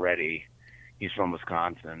Madison already. He's from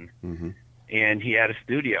Wisconsin. Mm-hmm. And he had a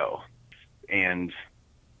studio. And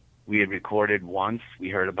we had recorded once. We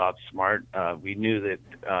heard about Smart. We knew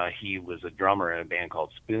that he was a drummer in a band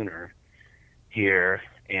called Spooner here.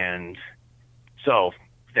 And so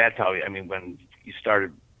that's how,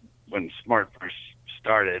 when Smart first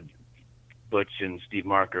started, Butch and Steve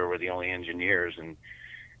Marker were the only engineers, and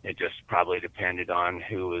it just probably depended on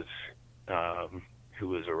who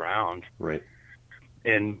was around. Right.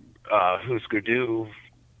 And Husker Du,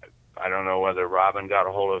 I don't know whether Robin got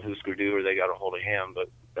a hold of Husker Du or they got a hold of him, but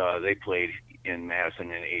they played in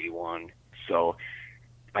Madison in '81. So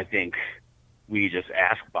I think we just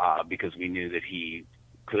asked Bob because we knew that he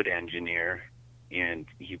could engineer, and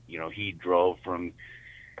he drove from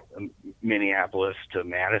Minneapolis to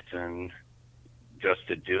Madison just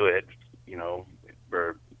to do it,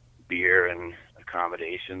 for beer and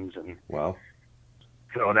accommodations. And wow.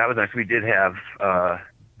 So that was nice. We did have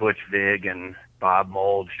Butch Vig and Bob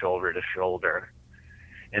Mould shoulder to shoulder,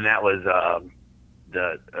 and that was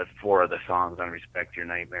the 4 of the songs on Respect Your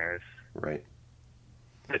Nightmares. Right.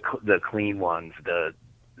 The clean ones, the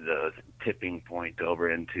tipping point over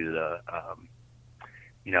into the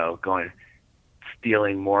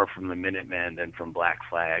stealing more from the Minutemen than from Black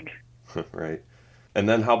Flag. Right. And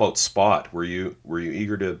then how about Spot? Were you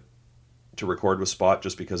eager to record with Spot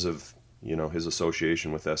just because of his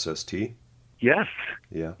association with SST? Yes.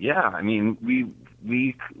 Yeah. Yeah. I mean,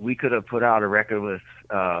 we could have put out a record with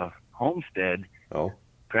Homestead. Oh.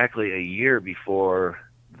 Practically a year before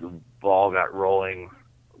the ball got rolling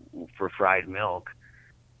for Fried Milk,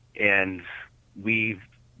 and we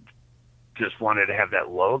just wanted to have that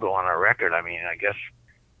logo on our record. I mean, I guess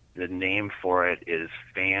the name for it is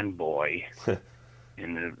Fanboy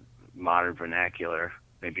in the modern vernacular.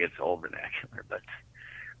 Maybe it's old vernacular,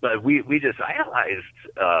 but we just idolized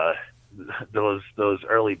those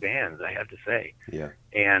early bands, I have to say. Yeah.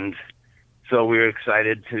 And so we were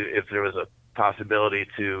excited if there was a possibility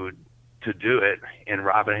to do it. And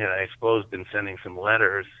Robin had, I suppose, been sending some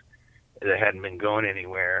letters that hadn't been going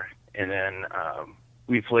anywhere. And then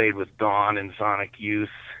we played with Dawn and Sonic Youth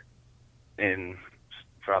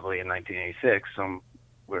probably in 1986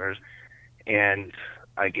 somewhere, and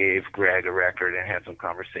I gave Greg a record and had some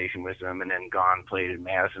conversation with him, and then Gone played in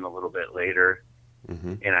Madison a little bit later.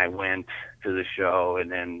 Mm-hmm. And I went to the show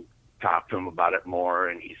and then talked to him about it more,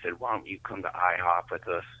 and he said, why don't you come to IHOP with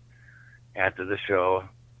us after the show?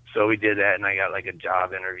 So we did that, and I got like a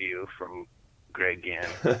job interview from Greg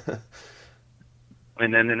Ginn.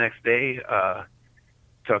 And then the next day,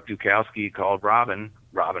 Chuck Dukowski called Robin.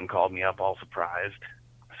 Robin called me up all surprised.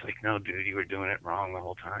 I was like, no, dude, you were doing it wrong the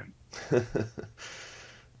whole time.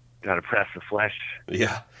 Got to press the flesh.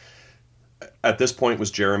 Yeah. At this point,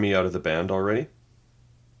 was Jeremy out of the band already?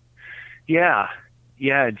 Yeah.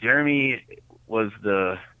 Jeremy was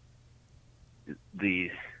the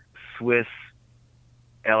Swiss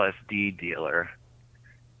LSD dealer,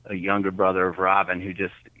 a younger brother of Robin, who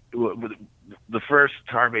just, the first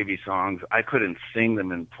Tar Baby songs, I couldn't sing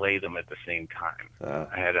them and play them at the same time.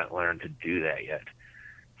 I hadn't learned to do that yet.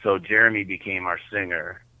 So Jeremy became our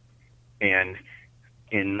singer. And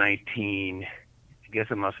in I guess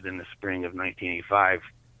it must have been the spring of 1985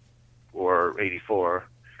 or 84,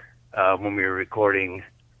 when we were recording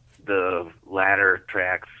the latter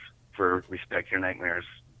tracks for Respect Your Nightmares,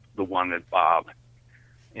 the one that Bob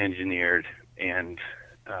engineered, and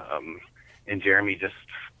Jeremy just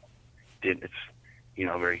did, it's,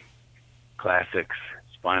 very classic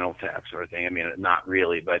Spinal Tap sort of thing. I mean, not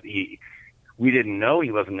really, but we didn't know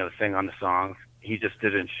he wasn't going to sing on the song. He just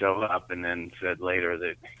didn't show up, and then said later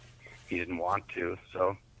that he didn't want to.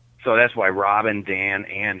 So So that's why Robin, Dan,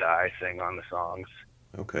 and I sing on the songs.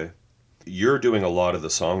 Okay. You're doing a lot of the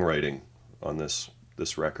songwriting on this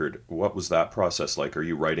record. What was that process like? Are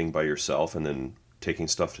you writing by yourself and then taking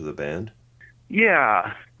stuff to the band?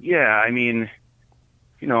 Yeah, yeah. I mean,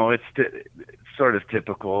 it's sort of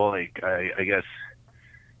typical. Like I guess,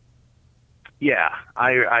 yeah.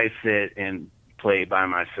 I sit and play by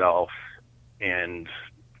myself, and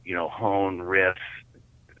hone riffs.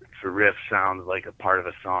 If a riff sounds like a part of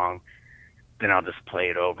a song, then I'll just play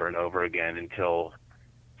it over and over again until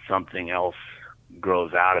something else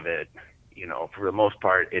grows out of it. For the most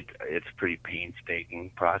part, it's a pretty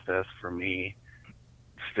painstaking process for me.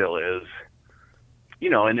 Still is.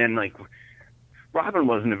 And then like Robin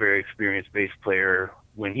wasn't a very experienced bass player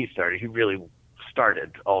when he started. He really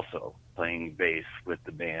started also playing bass with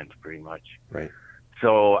the band pretty much. Right.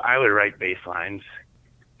 So I would write bass lines.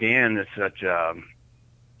 Dan is such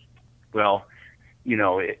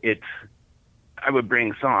it's I would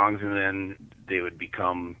bring songs and then they would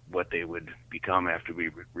become what they would become after we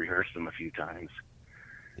rehearsed them a few times.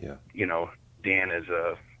 Yeah. Dan is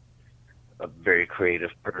a very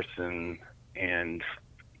creative person, and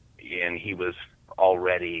he was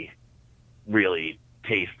already really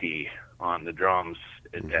tasty on the drums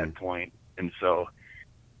at that point. And so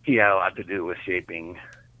he had a lot to do with shaping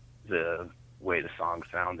the way the song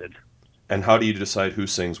sounded. And how do you decide who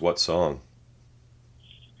sings what song?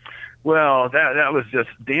 Well, that was just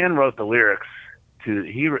Dan wrote the lyrics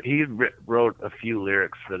he wrote a few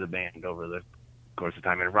lyrics for the band over the course of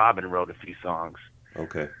time, and Robin wrote a few songs.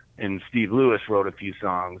 Okay. And Steve Lewis wrote a few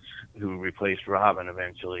songs, who replaced Robin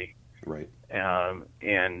eventually. Right. And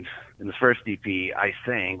in the first EP, I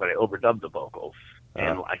sang, but I overdubbed the vocals,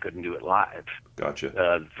 and I couldn't do it live.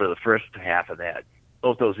 Gotcha. For the first half of that,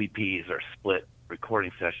 both those EPs are split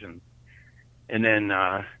recording sessions. And then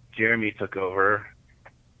Jeremy took over,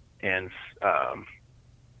 and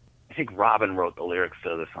I think Robin wrote the lyrics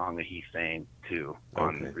to the song that he sang too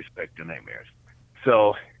on Respect to Nightmares.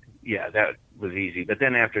 So yeah, that was easy. But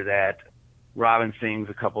then after that, Robin sings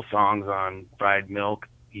a couple songs on Fried Milk.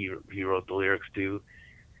 He wrote the lyrics to,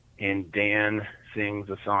 and Dan sings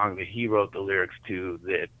a song that he wrote the lyrics to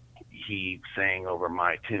that he sang over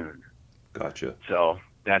my tune. Gotcha. So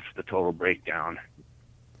that's the total breakdown.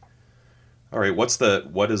 All right, what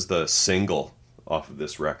is the single off of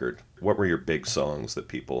this record? What were your big songs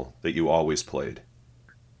that you always played?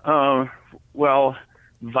 Well,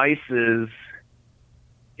 Vices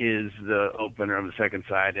is the opener of the second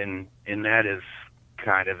side, and that is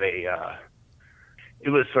kind of it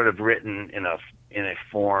was sort of written in a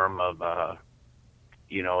form of a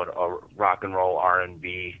rock and roll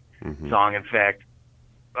R&B song. In fact,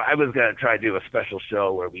 I was going to try to do a special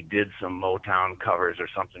show where we did some Motown covers or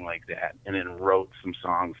something like that, and then wrote some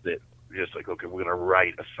songs that just like, okay, we're going to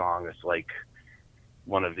write a song that's like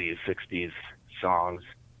one of these 60s songs.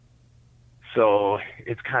 So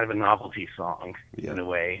it's kind of a novelty song in a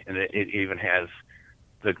way, and it even has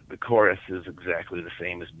the chorus is exactly the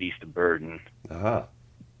same as Beast of Burden. Uh-huh.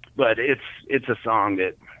 But it's a song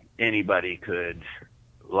that anybody could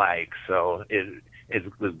like, so it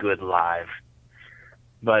was good live.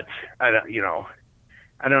 But I don't know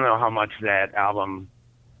how much that album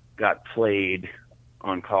got played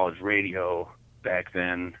on college radio back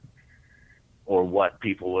then, or what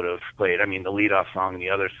people would have played. I mean, the leadoff song on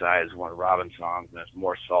the other side is one of Robin's songs, and it's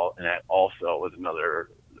More Salt, and that also was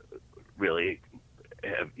another really,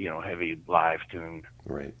 heavy live tune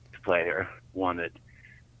to play, or one that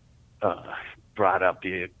brought up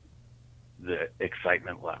the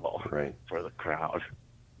excitement level for the crowd.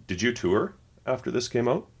 Did you tour after this came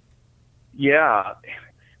out? Yeah,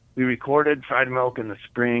 we recorded Fried Milk in the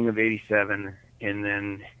spring of '87, and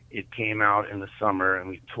then it came out in the summer, and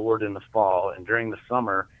we toured in the fall. And during the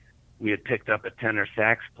summer, we had picked up a tenor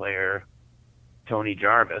sax player, Tony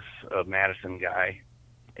Jarvis, a Madison guy,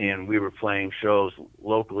 and we were playing shows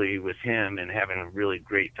locally with him and having a really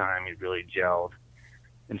great time. He really gelled.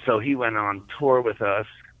 And so he went on tour with us,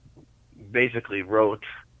 basically wrote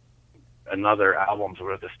another album's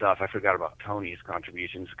worth of stuff. I forgot about Tony's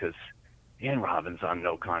contributions because Dan Robbins on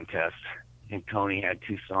No Contest, and Tony had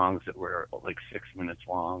 2 songs that were like 6 minutes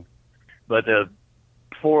long. But the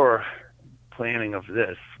planning of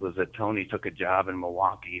this was that Tony took a job in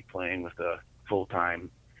Milwaukee playing with a full-time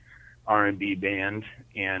R&B band,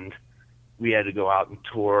 and we had to go out and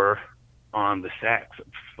tour on the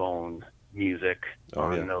saxophone music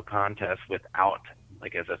on No Contest without,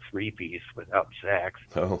 like as a 3-piece without sax.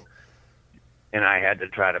 Oh. And I had to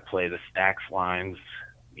try to play the sax lines,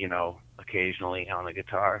 occasionally on the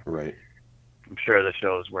guitar. Right. I'm sure the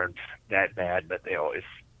shows weren't that bad, but they always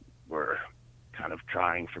were kind of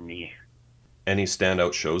trying for me. Any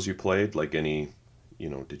standout shows you played? Like any,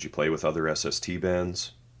 did you play with other SST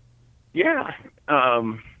bands? Yeah. I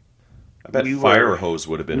bet we Fire were, Hose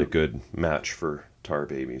would have been a good match for Tar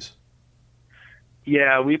Babies.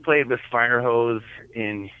 Yeah, we played with Fire Hose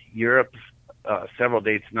in Europe several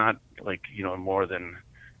dates, not like, more than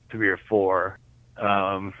 3 or 4.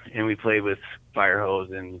 And we played with Fire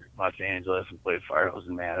Hose in Los Angeles and played Fire Hose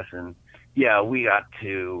in Madison. Yeah, we got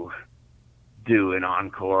to do an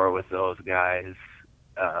encore with those guys,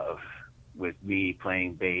 with me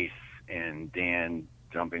playing bass and Dan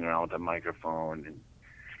jumping around with a microphone.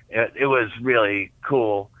 And it was really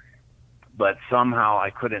cool, but somehow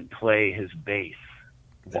I couldn't play his bass.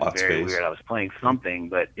 Watts very bass. Weird. I was playing something,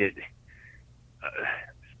 but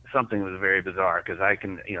something was very bizarre because I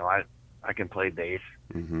can play bass,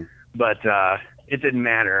 Mm-hmm. but it didn't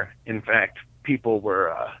matter. In fact, people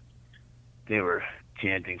were they were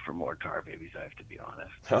chanting for more Tar Babies. I have to be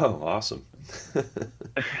honest. Oh, awesome.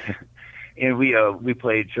 And we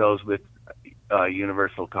played shows with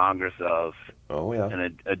Universal Congress of Oh, yeah.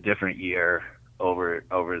 in a different year over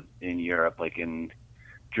in Europe, like in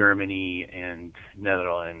Germany and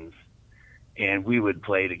Netherlands, and we would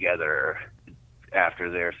play together after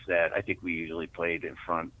their set. I think we usually played in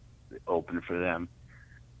front, open for them,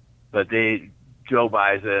 but Joe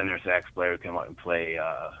Biza and their sax player would come out and play.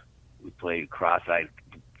 We played Cross-Eyed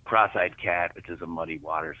Cat, which is a Muddy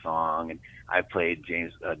Water song, and I played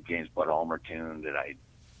James Bud Ulmer tune that I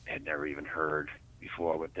had never even heard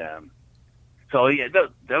before with them. So yeah,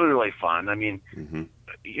 that was really fun. I mean, Mm-hmm.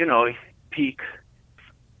 Peak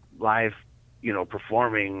live,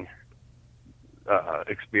 performing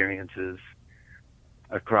experiences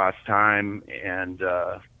across time, and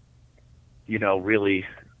really,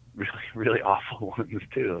 really, really awful ones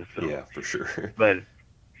too. So, Yeah, for sure. but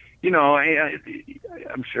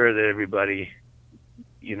I'm sure that everybody,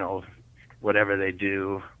 whatever they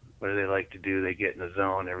do, whatever they like to do, they get in the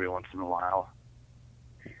zone every once in a while.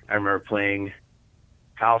 I remember playing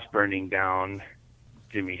House Burning Down,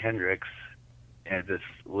 Jimi Hendrix, at this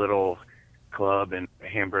little club in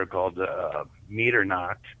Hamburg called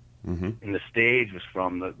Mitternacht, Mm-hmm. and the stage was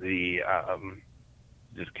from the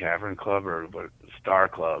this Cavern Club or what, Star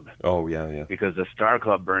Club, Oh, yeah, yeah. because the Star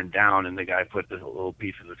Club burned down and the guy put this little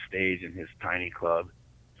piece of the stage in his tiny club.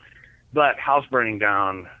 But House Burning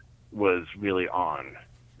Down was really on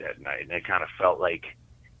that night, and it kind of felt like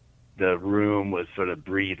the room was sort of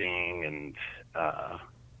breathing, and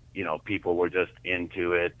people were just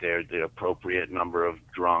into it. The appropriate number of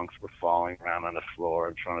drunks were falling around on the floor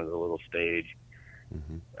in front of the little stage.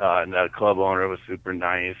 Mm-hmm. And the club owner was super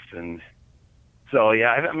nice, and so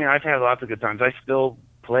yeah, I've had lots of good times. I still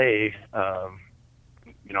play. I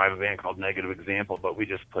have a band called Negative Example, but we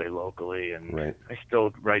just play locally, and Right. I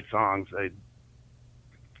still write songs. I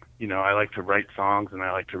like to write songs, and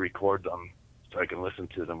I like to record them so I can listen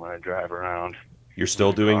to them when I drive around. You're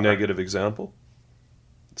still doing Negative Example?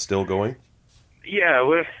 It's still going? Yeah,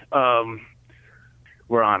 we're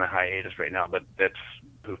on a hiatus right now, but that's,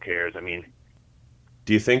 who cares? I mean,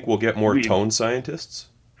 Do you think we'll get more tone scientists?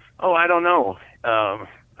 oh, I don't know. I'm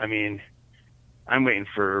waiting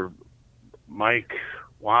for Mike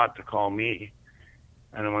Watt to call me.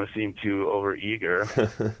 I don't want to seem too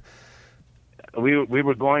overeager. We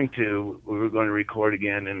were going to record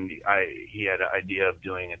again, and he had an idea of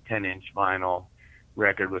doing a 10-inch vinyl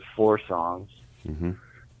record with 4 songs. Mm-hmm.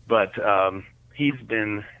 But he's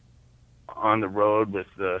been on the road with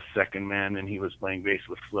the Second Men, and he was playing bass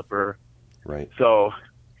with Flipper. Right. So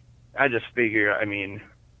I just figure,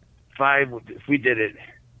 if we did it,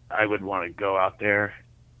 I would want to go out there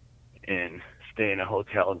and stay in a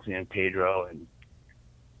hotel in San Pedro and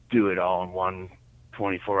do it all in one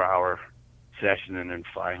 24-hour session and then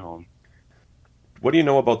fly home. What do you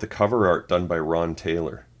know about the cover art done by Ron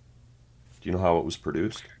Taylor? Do you know how it was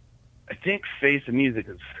produced? I think Face of Music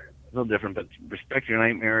is a little different, but Respect Your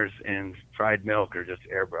Nightmares and Fried Milk are just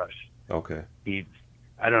airbrush. Okay.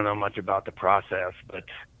 I don't know much about the process, but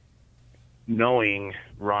knowing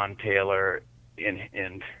Ron Taylor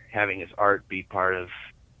and having his art be part of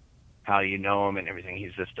how you know him and everything,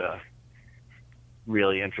 he's just a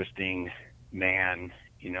really interesting man,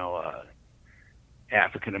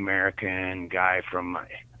 African American guy from, I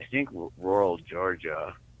think, rural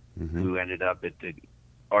Georgia, Mm-hmm. who ended up at the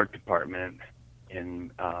art department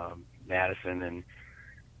in Madison, and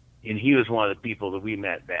he was one of the people that we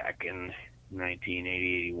met back in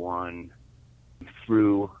 1980-81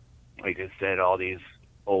 through, like I said, all these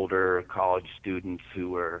older college students who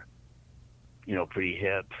were, pretty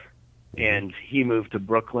hip. Mm-hmm. And he moved to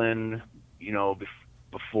Brooklyn,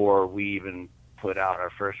 before we even put out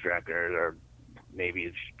our first record, or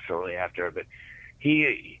maybe shortly after. But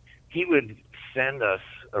he would send us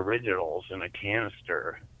originals in a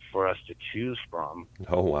canister for us to choose from.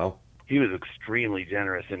 Oh, wow. He was extremely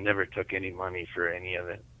generous and never took any money for any of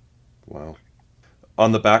it. Wow.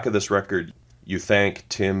 On the back of this record, you thank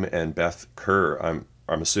Tim and Beth Kerr. I'm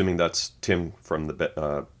assuming that's Tim from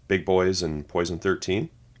the Big Boys and Poison 13?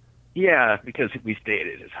 Yeah, because we stayed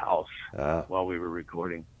at his house Ah. while we were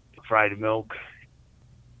recording. Fried Milk,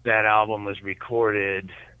 that album was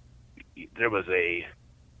recorded. There was a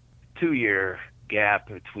 2-year gap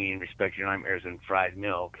between Respect Your Nightmares and Fried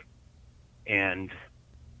Milk. And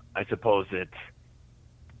I suppose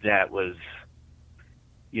that was,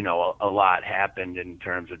 a lot happened in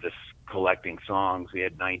terms of just collecting songs. We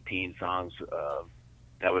had 19 songs.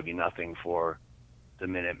 That would be nothing for the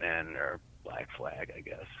Minutemen or Black Flag, I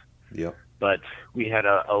guess. Yep. But we had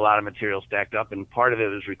a lot of material stacked up, and part of it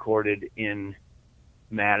was recorded in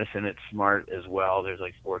Madison at Smart as well. There's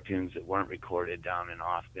like 4 tunes that weren't recorded down in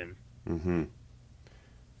Austin. Mm-hmm.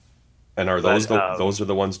 And are those those are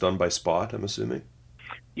the ones done by Spot, I'm assuming?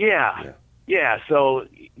 Yeah. So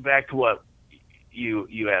back to what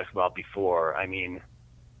you asked about before. I mean,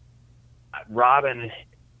 Robin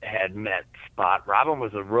had met Spot. Robin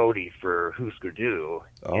was a roadie for Husker Du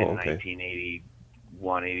in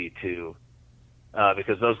 1981, 82,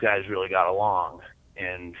 because those guys really got along.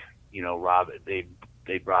 And Robin, they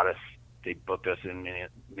booked us in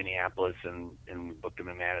Minneapolis, and we booked them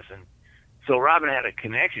in Madison. So Robin had a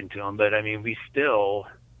connection to him, but I mean,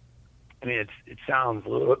 it sounds a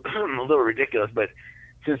little ridiculous, but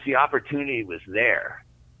since the opportunity was there,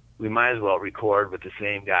 we might as well record with the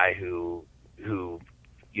same guy who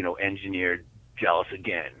engineered Jealous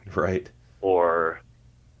Again. Right. Or,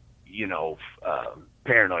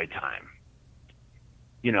 Paranoid Time.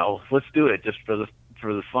 Let's do it just for the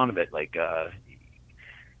fun of it.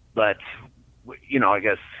 But, I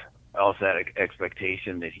guess I also had an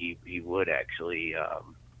expectation that he would actually,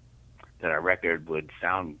 that our record would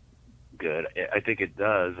sound good. I think it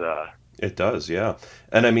does. It does, yeah.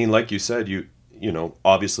 And I mean, like you said, you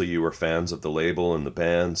obviously you were fans of the label and the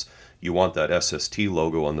bands. You want that SST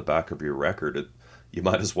logo on the back of your record. You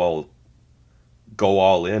might as well go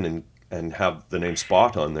all in and have the name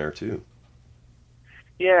Spot on there too.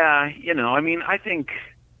 Yeah, I think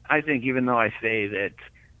even though I say that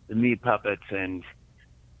the Meat Puppets and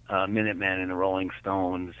Minutemen and the Rolling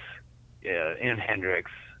Stones and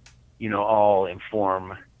Hendrix, all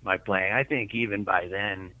inform my playing, I think even by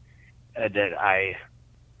then that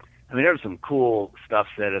there was some cool stuff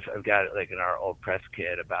that I've got like in our old press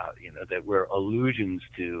kit about, that were allusions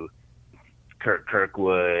to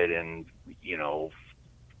Kirkwood and,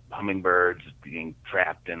 hummingbirds being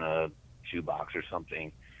trapped in a shoebox or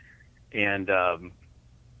something. And,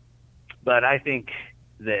 but I think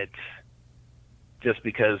that just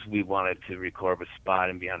because we wanted to record with Spot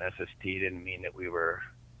and be on SST didn't mean that we were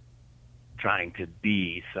trying to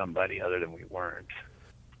be somebody other than we weren't.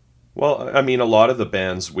 Well, I mean, a lot of the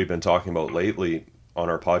bands we've been talking about lately on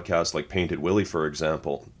our podcast, like Painted Willie, for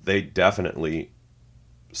example, they definitely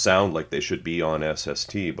sound like they should be on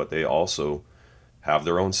SST, but they also have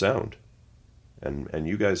their own sound. And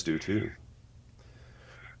you guys do too.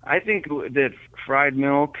 I think that Fried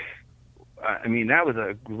Milk, that was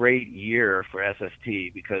a great year for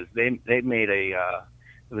SST because they made it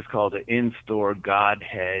was called an In-Store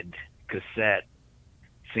Godhead cassette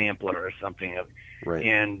sampler or something. Right.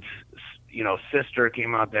 And, Sister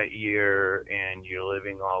came out that year, and You're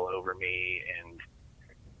Living All Over Me, and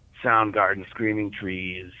Soundgarden, Screaming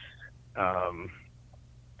Trees.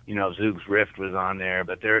 Zoog's Rift was on there,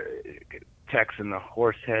 but Tex and the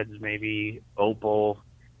Horseheads, maybe, Opal.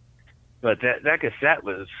 But that cassette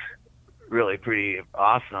was really pretty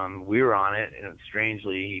awesome. We were on it, and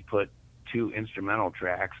strangely, he put 2 instrumental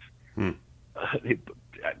tracks. I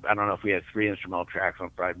don't know if we had 3 instrumental tracks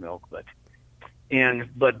on Fried Milk, but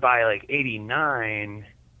by like 89,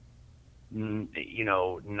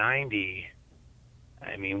 90,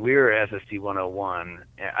 we were SST 101.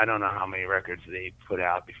 I don't know how many records they put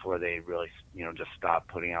out before they really, just stopped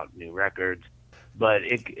putting out new records. But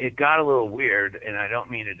it got a little weird, and I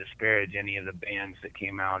don't mean to disparage any of the bands that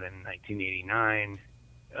came out in 1989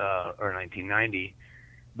 or 1990,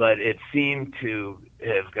 but it seemed to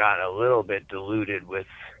have got a little bit diluted with,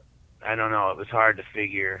 I don't know, it was hard to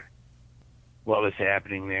figure what was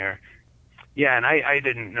happening there. Yeah, and I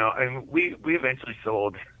didn't know. We eventually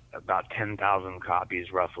sold about 10,000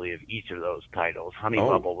 copies roughly of each of those titles. Honey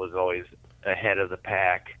Bubble was always ahead of the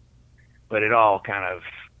pack, but it all kind of,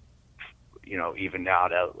 evened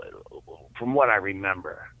out from what I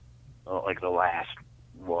remember, like the last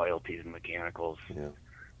royalties and mechanicals. Yeah.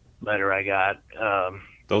 letter I got.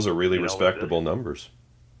 Those are really You know, respectable numbers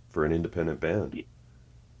for an independent band.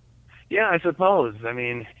 yeah, I suppose. I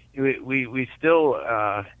mean, we still,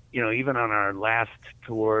 even on our last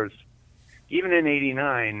tours, even in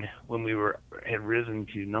 '89 when we had risen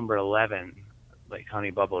to number 11, like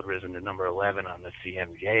Honey Bubble had risen to number 11 on the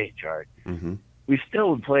CMJ chart. Mm-hmm. We still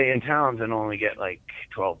would play in towns and only get like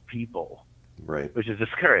 12 people, Right. which is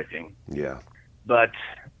discouraging. Yeah. But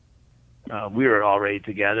we were already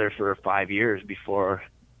together for 5 years before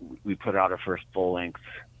we put out our first full-length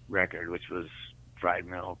record, which was Fried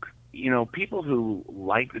Milk. You know, people who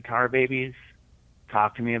like the Tar Babies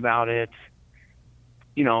talk to me about it.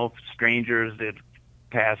 You know, strangers that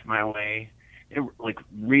pass my way, like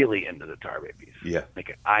really into the Tar Babies. Yeah.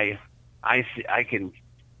 Like I can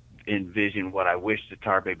envision what I wish the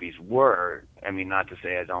Tar Babies were. I mean, not to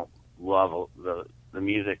say I don't love the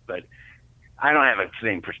music, but I don't have the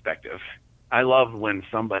same perspective. I love when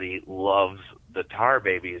somebody loves the Tar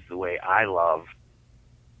Babies the way I love,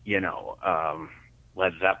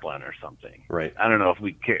 Led Zeppelin or something. Right. I don't know if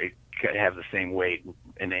we have the same weight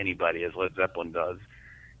in anybody as Led Zeppelin does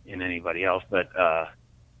in anybody else, but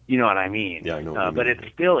you know what I mean. Yeah, I know what you mean. But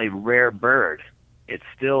it's still a rare bird. It's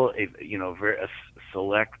still a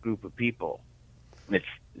select group of people. It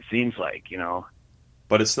seems like,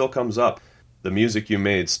 But it still comes up. The music you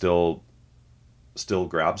made still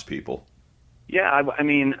grabs people. Yeah, I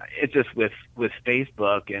mean, it's just with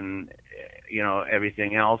Facebook and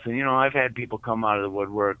everything else, and I've had people come out of the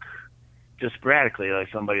woodwork just sporadically. Like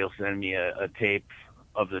somebody will send me a tape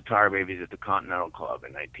of the Tar Babies at the Continental Club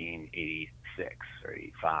in 1986 or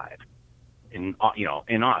 85, in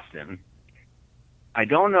Austin. I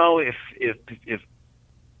don't know if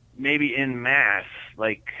maybe en masse,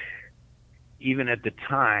 like even at the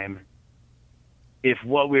time, if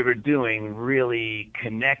what we were doing really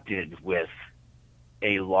connected with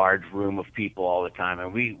a large room of people all the time,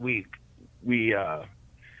 and we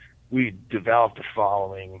developed a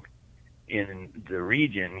following in the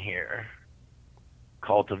region here,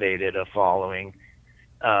 cultivated a following,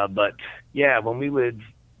 but yeah, when we would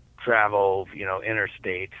travel,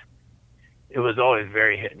 interstate, it was always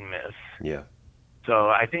very hit and miss. Yeah. So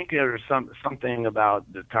I think there was something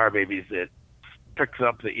about the Tar Babies that picks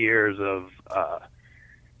up the ears of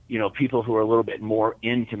people who are a little bit more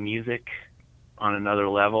into music on another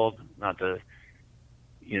level, not to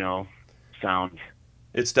sound.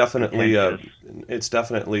 It's definitely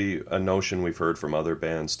a notion we've heard from other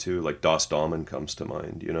bands too. Like Das Damen comes to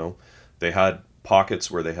mind. They had pockets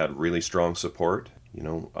where they had really strong support.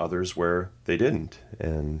 Others where they didn't,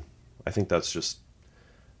 and I think that's just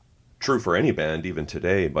true for any band even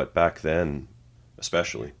today, but back then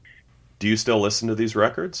especially. Do you still listen to these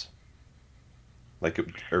records? Or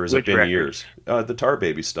has it been years? The Tar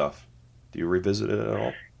Baby stuff. Do you revisit it at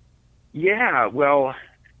all? Yeah, well,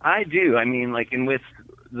 I do. I mean, and with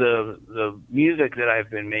the music that I've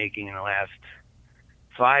been making in the last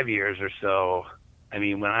 5 years or so, I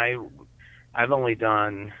mean, I've only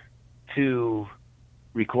done 2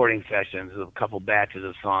 recording sessions of a couple batches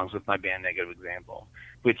of songs with my band Negative Example,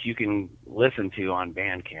 which you can listen to on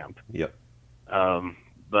Bandcamp. Yep.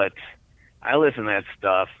 But I listen to that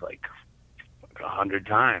stuff like 100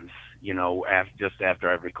 times, just after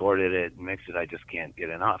I've recorded it and mixed it. I just can't get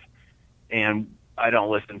enough. And I don't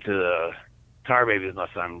listen to the Tar Babies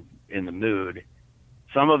unless I'm in the mood.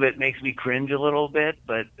 Some of it makes me cringe a little bit,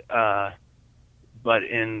 but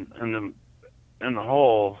in the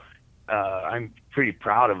whole, I'm pretty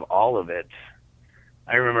proud of all of it.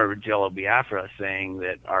 I remember Jello Biafra saying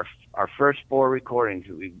that our first 4 recordings,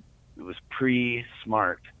 it was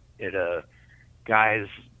pre-Smart at a guy's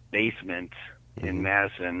basement in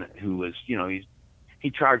Madison, who was,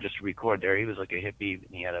 he charged us to record there. He was like a hippie,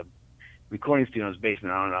 and he had a recording studio in his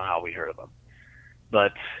basement. I don't know how we heard of him,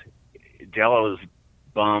 but Jello was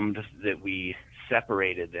bummed that we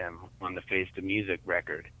separated them on the Face to Music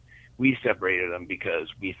record. We separated them because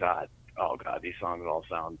we thought, oh God, these songs all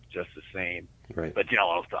sound just the same. Right. But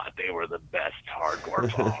Jello thought they were the best hardcore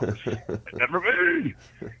songs I've ever made.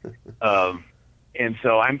 And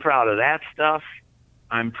so I'm proud of that stuff.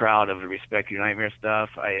 I'm proud of the Respect Your Nightmare stuff.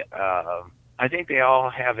 I think they all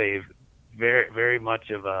have a very, very much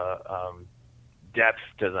of a depth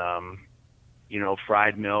to them.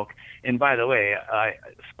 Fried Milk. And by the way,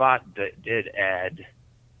 Spot did add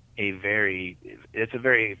it's a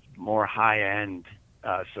very more high-end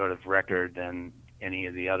sort of record than any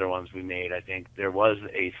of the other ones we made. I think there was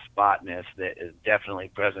a spotness that is definitely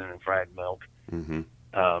present in Fried Milk. Mm-hmm.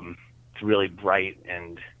 It's really bright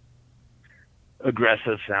and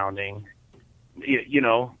aggressive sounding.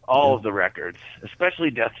 all of the records, especially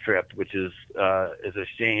Death Trip, which is a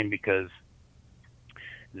shame because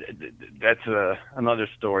that's another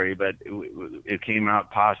story, but it came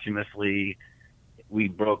out posthumously. We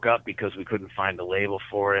broke up because we couldn't find a label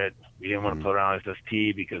for it. We didn't want to put it on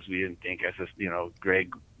SST because we didn't think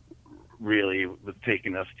Greg really was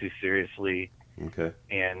taking us too seriously. Okay.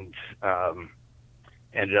 And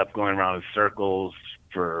ended up going around in circles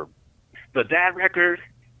but that record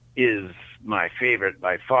is my favorite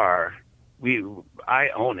by far. I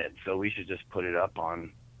own it, so we should just put it up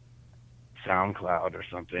on SoundCloud or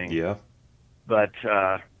something. Yeah. But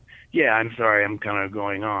I'm sorry, I'm kind of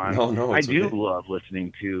going on. No, I do okay. love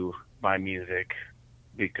listening to my music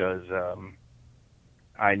because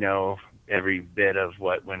I know every bit of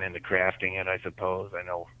what went into crafting it, I suppose. I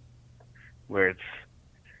know where it's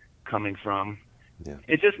coming from. Yeah.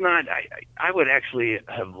 It's just not, I would actually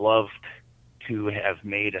have loved to have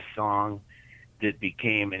made a song that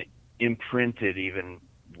became imprinted even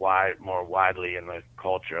more widely in the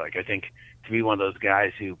culture. Like, I think to be one of those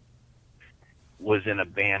guys who was in a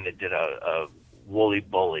band that did a Woolly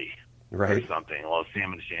Bully Right. or something. Well,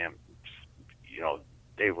 Sam and Sham,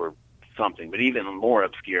 they were something, but even more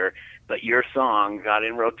obscure. But your song got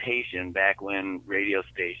in rotation back when radio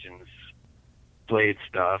stations played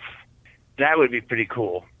stuff. That would be pretty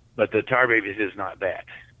cool. But the Tar Babies is not that.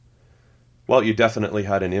 Well, you definitely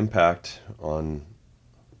had an impact on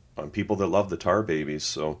people that love the Tar Babies.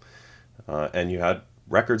 So, and you had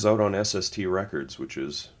records out on SST Records, which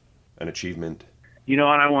is an achievement.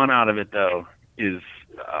 What I want out of it, though, is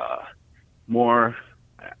more.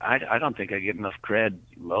 I don't think I get enough cred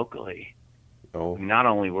locally. Oh. Not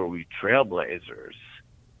only were we trailblazers,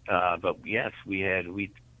 but yes,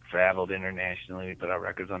 we traveled internationally. We put our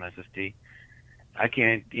records on SST. I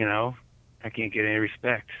can't get any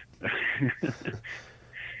respect.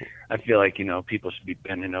 I feel like, people should be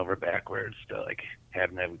bending over backwards to like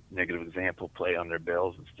have Negative Example play on their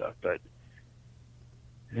bills and stuff. But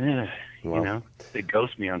they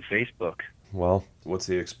ghost me on Facebook. Well, what's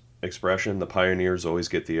the expression? The pioneers always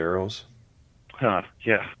get the arrows.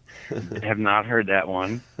 Yeah. Have not heard that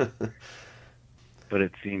one, but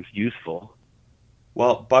it seems useful.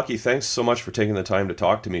 Well, Bucky, thanks so much for taking the time to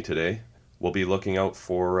talk to me today. We'll be looking out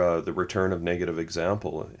for the return of Negative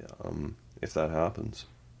Example, if that happens.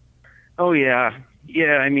 Oh yeah.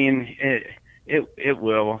 I mean, it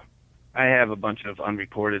will. I have a bunch of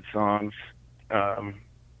unrecorded songs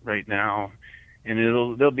right now,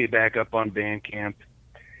 and they'll be back up on Bandcamp.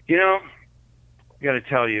 I got to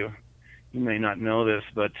tell you, you may not know this,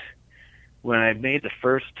 but when I made the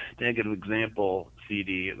first Negative Example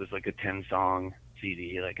CD, it was like a 10-song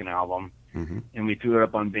CD, like an album, and we threw it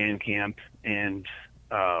up on Bandcamp, and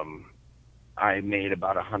I made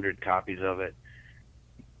about 100 copies of it.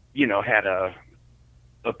 Had a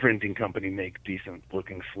printing company make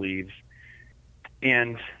decent-looking sleeves,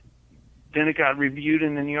 and then it got reviewed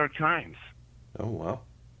in the New York Times. Oh, wow.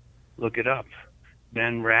 Look it up.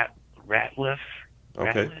 Ben Ratliff.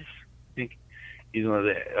 Okay. Ratliff, I think he's one of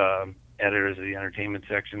the editors of the entertainment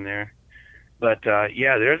section there. But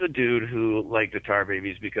there's a dude who liked the Tar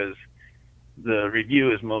Babies because the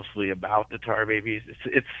review is mostly about the Tar Babies.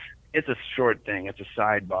 It's a short thing. It's a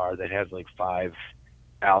sidebar that has like 5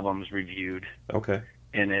 albums reviewed. Okay.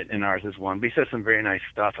 In it, and ours is one. But he says some very nice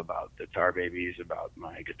stuff about the Tar Babies, about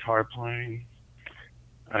my guitar playing.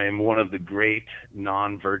 I am one of the great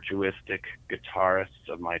non-virtuistic guitarists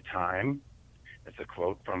of my time. That's a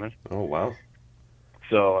quote from it. Oh, wow.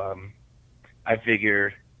 So I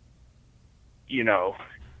figure,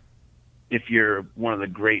 if you're one of the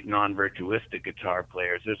great non-virtuistic guitar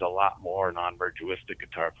players, there's a lot more non-virtuistic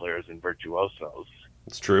guitar players than virtuosos.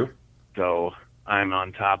 It's true. So I'm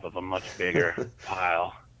on top of a much bigger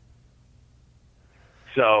pile.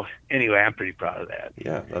 So anyway, I'm pretty proud of that.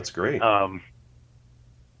 Yeah, that's great.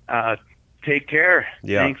 Take care.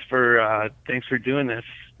 Yeah. Thanks for doing this.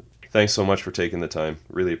 Thanks so much for taking the time.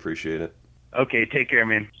 Really appreciate it. Okay, take care,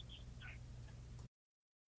 man.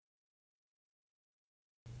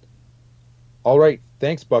 All right.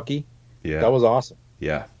 Thanks, Bucky. Yeah. That was awesome.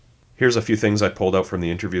 Yeah. Here's a few things I pulled out from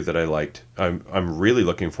the interview that I liked. I'm really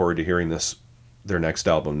looking forward to hearing their next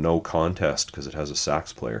album, No Contest, because it has a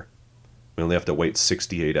sax player. We only have to wait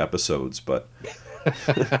 68 episodes, but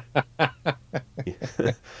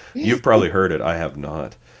you've probably heard it. I have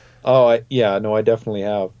not. Oh, I definitely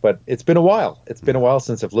have. But it's been a while. It's been a while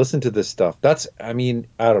since I've listened to this stuff. I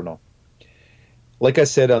don't know. Like I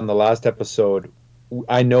said on the last episode,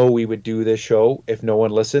 I know we would do this show if no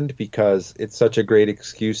one listened because it's such a great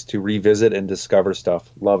excuse to revisit and discover stuff.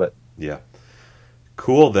 Love it. Yeah.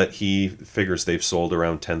 cool that he figures they've sold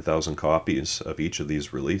around 10,000 copies of each of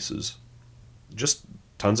these releases. Just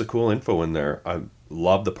tons of cool info in there. I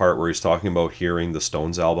love the part where he's talking about hearing the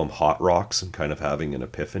Stones album Hot Rocks and kind of having an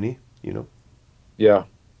epiphany, you know. Yeah,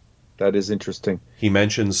 that is interesting. He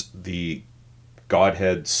mentions the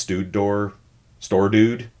Godhead store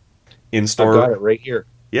dude in store. I got it right here.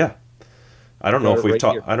 Yeah. I don't know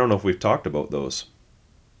if we've talked about those.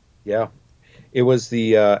 Yeah. It was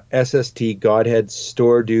the SST Godhead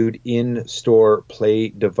Store Dude in-store play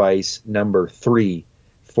device number 3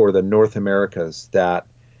 for the North Americas that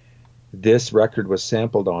this record was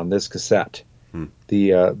sampled on, this cassette.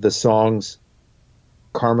 The songs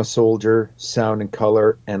Karma Soldier, Sound and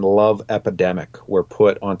Color, and Love Epidemic were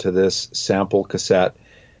put onto this sample cassette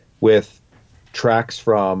with tracks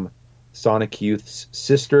from Sonic Youth's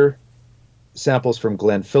Sister, samples from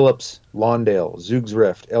Glenn Phillips, Lawndale, Zoog's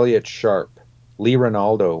Rift, Elliott Sharp, Lee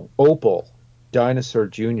Ronaldo, Opal, Dinosaur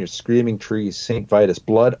Jr., Screaming Trees, St. Vitus,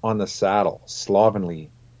 Blood on the Saddle, Slovenly,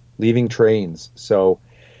 Leaving Trains. So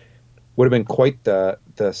would have been quite the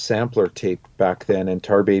sampler tape back then, and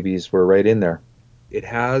Tar Babies were right in there. It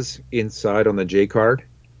has inside on the J card,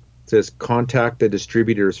 it says contact the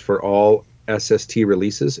distributors for all SST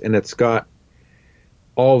releases, and it's got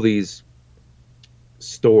all these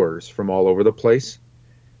stores from all over the place.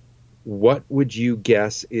 What would you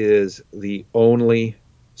guess is the only...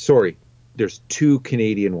 Sorry, there's 2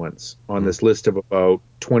 Canadian ones on this list of about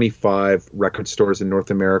 25 record stores in North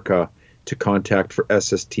America to contact for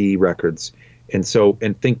SST records. And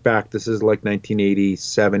think back, this is like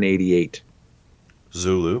 1987, 88.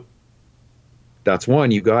 Zulu. That's one,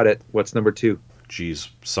 you got it. What's number 2? Geez,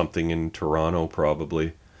 something in Toronto,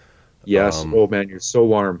 probably. Yes. Oh man, you're so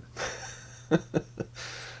warm.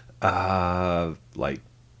 Like,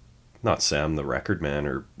 not Sam the Record Man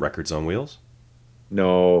or Records on Wheels?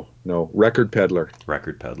 No. Record Peddler.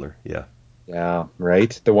 Record Peddler, yeah. Yeah,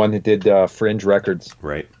 right. The one that did Fringe Records.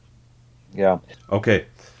 Right. Yeah. Okay.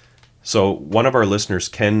 So one of our listeners,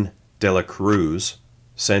 Ken De La Cruz,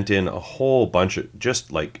 sent in a whole bunch of,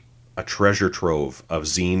 just like a treasure trove of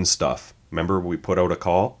zine stuff. Remember we put out a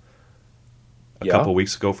call a couple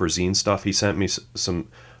weeks ago for zine stuff? He sent me some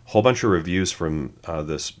whole bunch of reviews from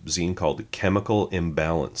this zine called Chemical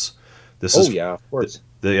Imbalance. This is, yeah, of course.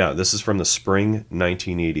 This is from the spring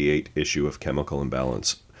 1988 issue of Chemical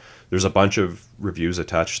Imbalance. There's a bunch of reviews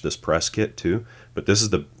attached to this press kit too, but this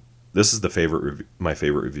is my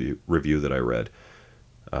favorite review that I read.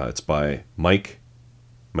 It's by Mike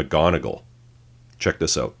McGonigal. Check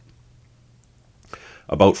this out.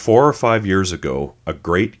 About 4 or 5 years ago, a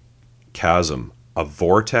great chasm, a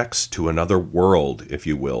vortex to another world, if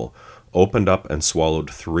you will, opened up and swallowed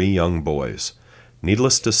 3 young boys.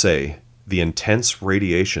 Needless to say, the intense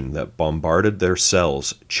radiation that bombarded their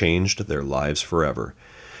cells changed their lives forever.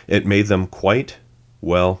 It made them quite,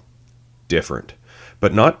 well, different,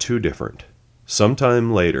 but not too different.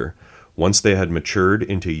 Sometime later, once they had matured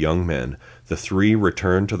into young men, the 3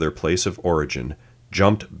 returned to their place of origin,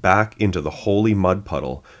 jumped back into the holy mud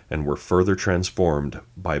puddle, and were further transformed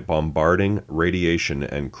by bombarding radiation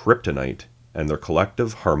and kryptonite, and their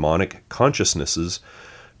collective harmonic consciousnesses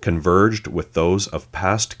converged with those of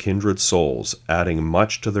past kindred souls, adding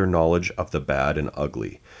much to their knowledge of the bad and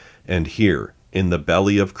ugly. And here, in the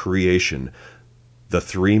belly of creation, the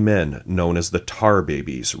 3 men known as the Tar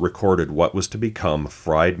Babies recorded what was to become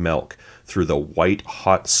fried milk through the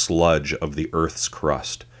white-hot sludge of the earth's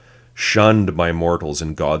crust. Shunned by mortals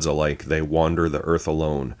and gods alike, they wander the earth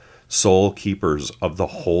alone, sole keepers of the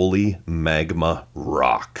holy magma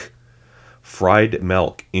rock. Fried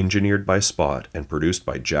milk engineered by Spot and produced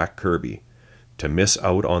by Jack Kirby. To miss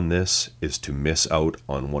out on this is to miss out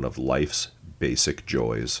on one of life's basic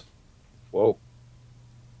joys. Whoa.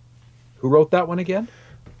 Who wrote that one again?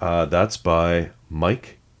 That's by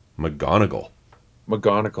Mike McGonigal.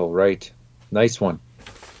 McGonigal, right. Nice one.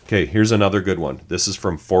 Okay, here's another good one. This is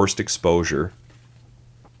from Forced Exposure,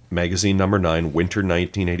 magazine number 9, winter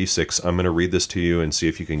 1986. I'm going to read this to you and see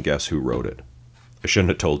if you can guess who wrote it. I shouldn't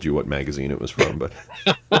have told you what magazine it was from, but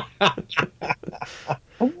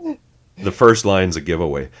the first line's a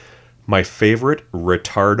giveaway. My favorite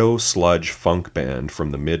retardo sludge funk band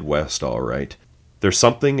from the Midwest, all right. There's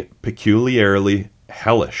something peculiarly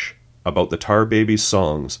hellish about the Tar Babies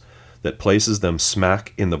songs that places them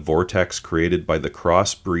smack in the vortex created by the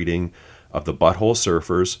crossbreeding of the Butthole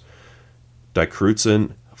Surfers,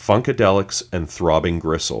 Dikrutzen, Funkadelics, and Throbbing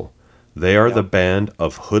Gristle. They are the band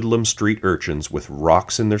of hoodlum street urchins with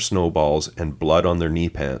rocks in their snowballs and blood on their knee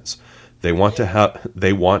pants. They want to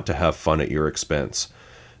have fun at your expense.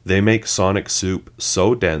 They make sonic soup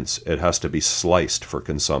so dense it has to be sliced for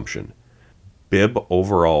consumption. Bib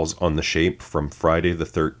overalls on the shape from Friday the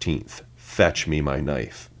 13th. Fetch me my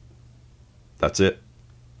knife. That's it.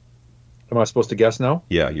 Am I supposed to guess now?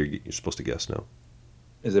 Yeah, you're supposed to guess now.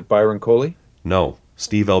 Is it Byron Coley? No,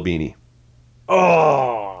 Steve Albini.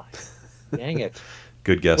 Oh, dang it.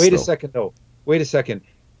 Good guess, Wait though. a second, though. Wait a second.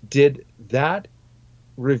 Did that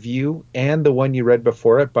review and the one you read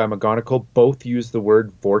before it by McGonigal both use the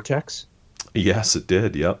word vortex? Yes, it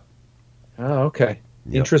did. Yep. Oh, okay.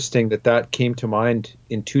 Yep. Interesting that came to mind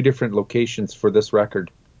in two different locations for this record.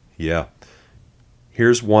 Yeah.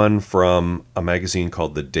 Here's one from a magazine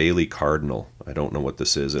called the Daily Cardinal. I don't know what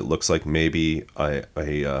this is. It looks like maybe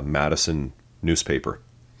a Madison newspaper.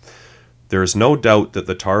 There is no doubt that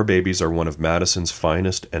the Tar Babies are one of Madison's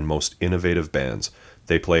finest and most innovative bands.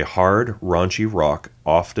 They play hard, raunchy rock,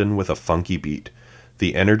 often with a funky beat.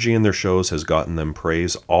 The energy in their shows has gotten them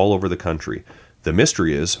praise all over the country. The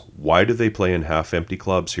mystery is, why do they play in half-empty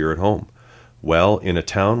clubs here at home? Well, in a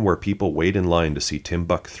town where people wait in line to see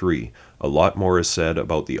Timbuk 3, a lot more is said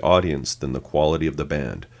about the audience than the quality of the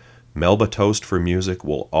band. Melba toast for music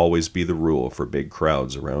will always be the rule for big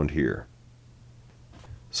crowds around here.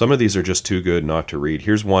 Some of these are just too good not to read.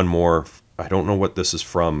 Here's one more. I don't know what this is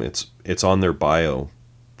from. It's on their bio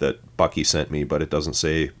that Bucky sent me, but it doesn't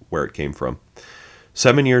say where it came from.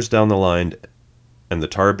 7 years down the line, and the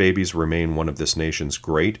Tar Babies remain one of this nation's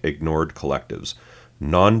great ignored collectives.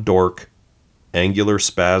 Non-dork, angular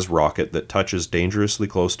spaz rocket that touches dangerously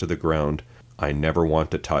close to the ground I never want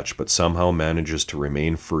to touch, but somehow manages to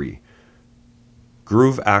remain free.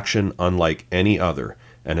 Groove action unlike any other,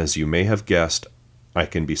 and as you may have guessed, I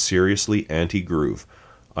can be seriously anti-groove.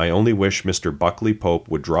 I only wish Mr. Buckley Pope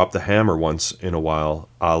would drop the hammer once in a while,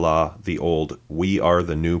 a la the old "We Are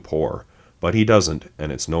the New Poor," but he doesn't,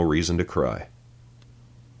 and it's no reason to cry.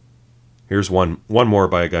 Here's one more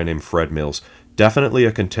by a guy named Fred Mills. Definitely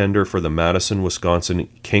a contender for the Madison, Wisconsin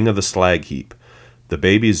King of the Slag Heap. The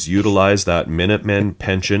Babies utilize that Minutemen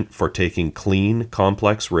penchant for taking clean,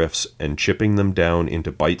 complex riffs and chipping them down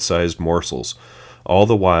into bite-sized morsels. All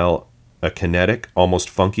the while, a kinetic, almost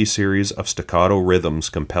funky series of staccato rhythms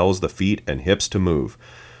compels the feet and hips to move.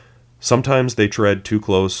 Sometimes they tread too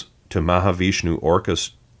close to Mahavishnu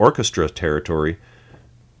orchestra territory,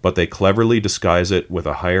 but they cleverly disguise it with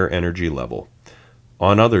a higher energy level.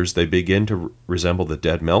 On others, they begin to resemble the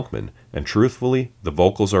Dead Milkmen, and truthfully, the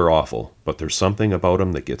vocals are awful, but there's something about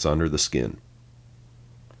them that gets under the skin.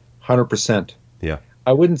 100%. Yeah.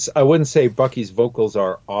 I wouldn't say Bucky's vocals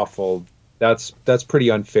are awful. That's pretty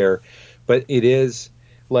unfair. But it is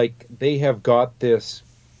like they have got this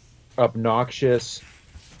obnoxious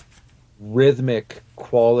rhythmic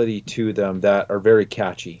quality to them that are very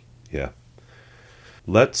catchy. Yeah.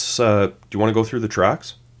 Let's, do you want to go through the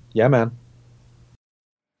tracks? Yeah, man.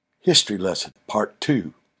 History Lesson, Part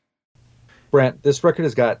 2. Brent, this record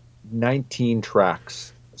has got 19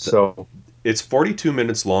 tracks. So It's 42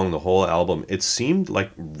 minutes long, the whole album. It seemed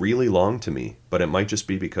like really long to me, but it might just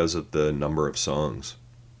be because of the number of songs.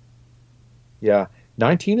 yeah,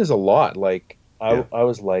 19 is a lot. Like I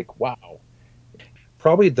was like, wow.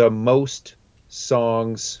 Probably the most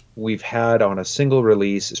songs we've had on a single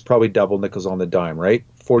release is probably Double Nickels on the Dime, right?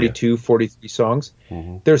 42, 43 songs.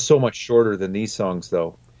 Mm-hmm. They're so much shorter than these songs,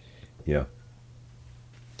 though. Yeah.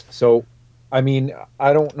 So, I mean,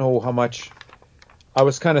 I don't know how much. I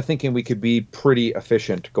was kind of thinking we could be pretty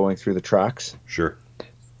efficient going through the tracks Sure.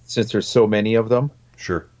 since there's so many of them.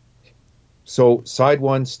 Sure. So, side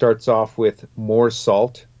one starts off with More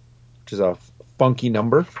Salt, which is a funky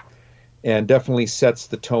number, and definitely sets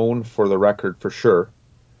the tone for the record for sure.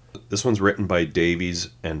 This one's written by Davies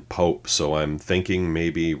and Pope, so I'm thinking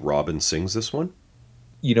maybe Robin sings this one.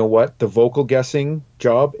 You know what? The vocal guessing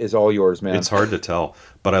job is all yours, man. It's hard to tell,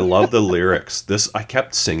 but I love the lyrics. I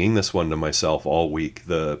kept singing this one to myself all week.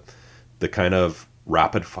 The kind of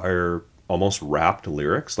rapid fire, almost rapped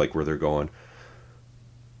lyrics, like where they're going,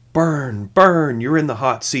 "Burn, burn, you're in the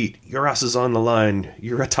hot seat. Your ass is on the line.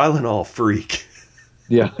 You're a Tylenol freak."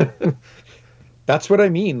 Yeah. That's what I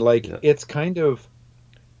mean. Like, It's kind of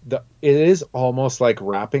it is almost like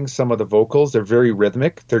rapping some of the vocals. They're very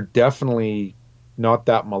rhythmic. They're definitely not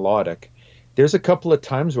that melodic. There's a couple of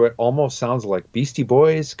times where it almost sounds like Beastie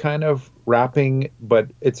Boys kind of rapping, but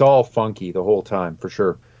it's all funky the whole time, for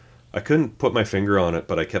sure. I couldn't put my finger on it,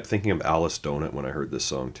 but I kept thinking of Alice Donut when I heard this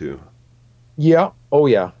song too. Yeah. Oh,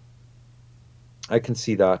 yeah. I can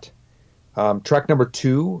see that. Track number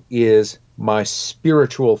 2 is My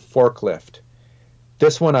Spiritual Forklift.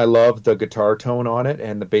 This one, I love the guitar tone on it,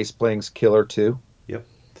 and the bass playing's killer too. Yep.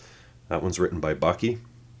 That one's written by Bucky.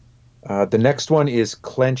 The next one is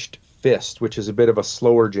Clenched Fist, which is a bit of a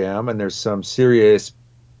slower jam, and there's some serious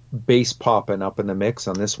bass popping up in the mix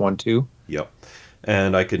on this one too. Yep.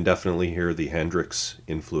 And I can definitely hear the Hendrix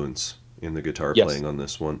influence in the guitar Yes. playing on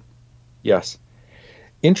this one. Yes.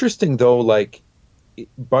 Interesting though, like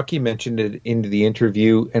Bucky mentioned it into the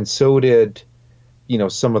interview, and so did,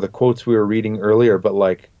 some of the quotes we were reading earlier, but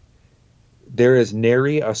like there is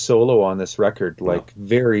nary a solo on this record. No. Like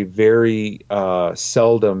very, very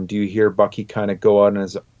seldom do you hear Bucky kind of go out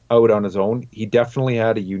on his own. He definitely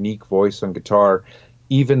had a unique voice on guitar,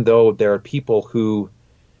 even though there are people who,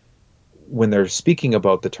 when they're speaking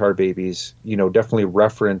about the Tar Babies, definitely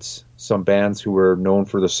reference some bands who were known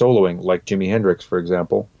for the soloing, like Jimi Hendrix, for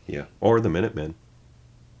example, Yeah. Or the Minutemen.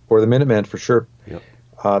 or the Minutemen for sure. Yep.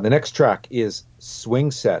 The next track is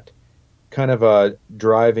Swing Set, kind of a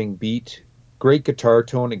driving beat, great guitar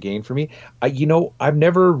tone again for me. I've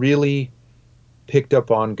never really picked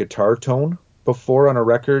up on guitar tone before on a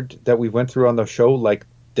record that we went through on the show, like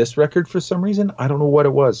this record for some reason. I don't know what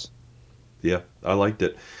it was. Yeah, I liked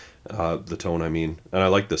it. The tone, I mean. And I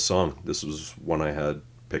liked this song. This was one I had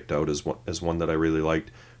picked out as one that I really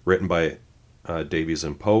liked. Written by Davies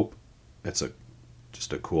and Pope. It's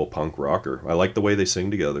just a cool punk rocker. I like the way they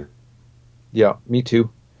sing together. Yeah, me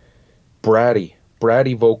too. Bratty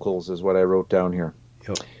vocals is what I wrote down here.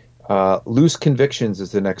 Yep. Loose Convictions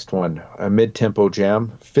is the next one. A mid-tempo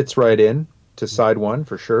jam. Fits right in to side one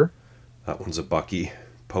for sure. That one's a Bucky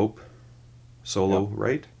Pope solo,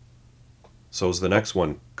 right? So's the next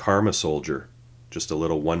one, Karma Soldier. Just a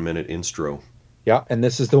little 1 minute intro. Yeah, and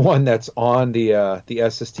this is the one that's on the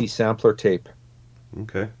SST sampler tape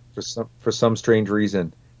Okay. for some strange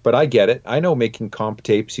reason. But I get it. I know making comp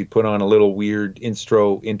tapes, you put on a little weird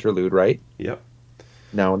intro interlude, right? Yep.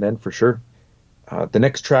 Now and then, for sure. The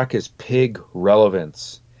next track is Pig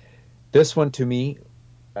Relevance. This one to me,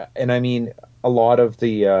 and I mean, a lot of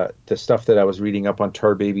the stuff that I was reading up on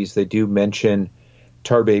Tar Babies, they do mention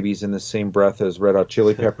Tar Babies in the same breath as Red Hot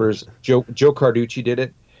Chili Peppers. Joe Carducci did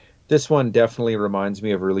it. This one definitely reminds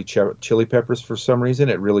me of early Chili Peppers for some reason.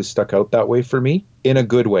 It really stuck out that way for me, in a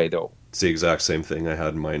good way, though. It's the exact same thing I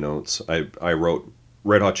had in my notes. I wrote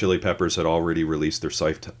Red Hot Chili Peppers had already released their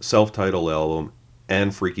self-titled album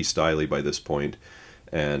and Freaky Styley by this point,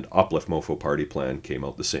 and Uplift Mofo Party Plan came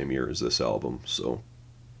out the same year as this album. So,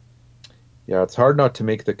 yeah, it's hard not to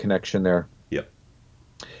make the connection there. yep.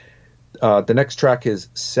 The next track is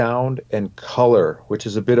Sound and Color, which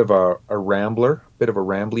is a bit of a rambler, bit of a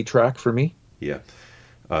rambly track for me. Yeah.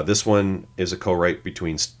 This one is a co-write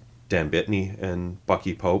between Dan Bitney and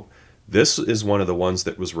Bucky Pope. This is one of the ones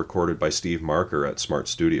that was recorded by Steve Marker at Smart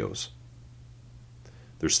Studios.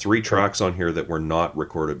 There's 3 tracks on here that were not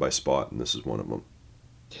recorded by Spot, and this is one of them.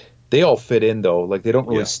 They all fit in, though. Like, they don't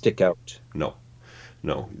really Yeah. stick out. No.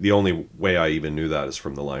 The only way I even knew that is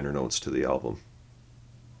from the liner notes to the album.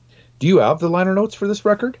 Do you have the liner notes for this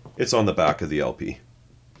record? It's on the back of the LP.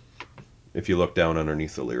 If you look down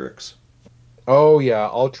underneath the lyrics. Oh, yeah.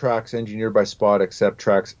 All tracks engineered by Spot except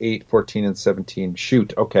tracks 8, 14, and 17.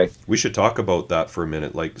 Shoot. Okay. We should talk about that for a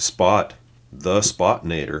minute. Like Spot, the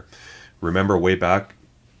Spotnator. Remember way back,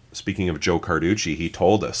 speaking of Joe Carducci, he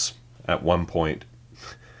told us at one point,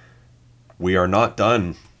 we are not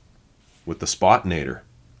done with the Spotnator.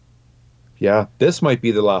 Yeah. This might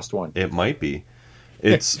be the last one. It might be.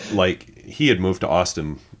 It's like he had moved to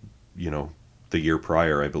Austin, the year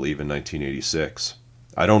prior, I believe, in 1986.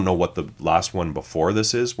 I don't know what the last one before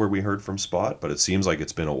this is where we heard from Spot, but it seems like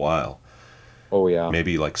it's been a while. Oh, yeah.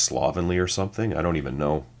 Maybe like Slovenly or something. I don't even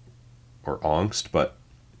know. Or Angst, but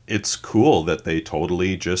it's cool that they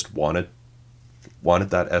totally just wanted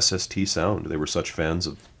that SST sound. They were such fans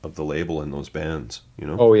of the label and those bands,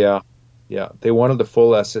 Oh, yeah. Yeah. They wanted the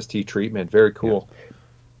full SST treatment. Very cool. Yeah.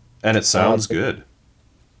 And it sounds good.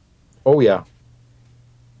 Oh, yeah.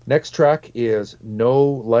 Next track is No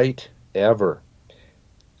Light Ever.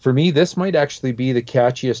 For me, this might actually be the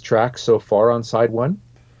catchiest track so far on side one.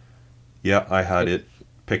 Yeah, I had it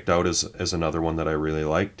picked out as another one that I really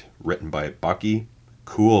liked. Written by Bucky.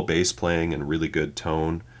 Cool bass playing and really good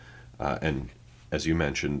tone. And as you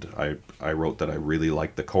mentioned, I wrote that I really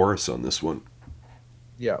liked the chorus on this one.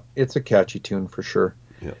 Yeah, it's a catchy tune for sure.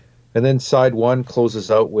 Yeah. And then side one closes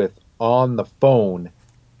out with On the Phone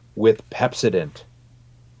with Pepsodent,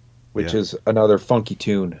 which is another funky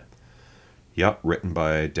tune. Yep, written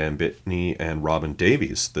by Dan Bitney and Robin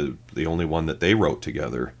Davies, the only one that they wrote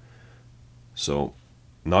together. So,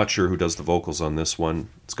 not sure who does the vocals on this one.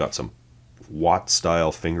 It's got some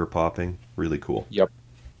Watt-style finger popping. Really cool. Yep.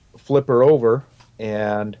 Flip her over,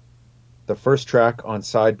 and the first track on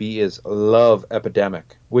side B is Love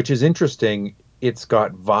Epidemic, which is interesting. It's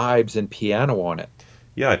got vibes and piano on it.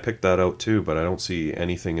 Yeah, I picked that out too, but I don't see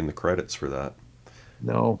anything in the credits for that.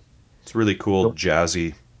 No. It's really cool, Nope.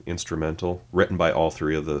 jazzy instrumental, written by all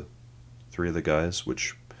three of the guys,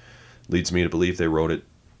 which leads me to believe they wrote it,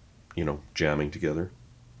 jamming together.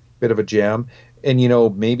 Bit of a jam. And,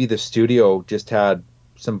 maybe the studio just had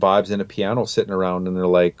some vibes and a piano sitting around and they're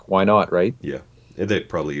like, why not, right? Yeah. And they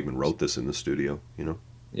probably even wrote this in the studio.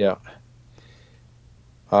 Yeah.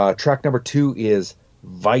 Track number 2 is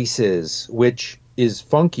Vices, which is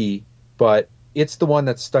funky, but it's the one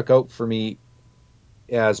that stuck out for me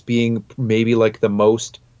as being maybe like the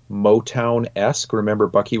most Motown-esque. Remember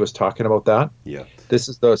Bucky was talking about that? Yeah. This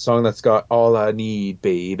is the song that's got All I Need,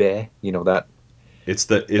 Baby. That. It's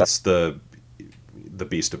the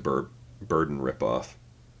Beast of Burden ripoff.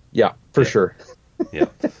 Yeah, for Yeah. sure. Yeah.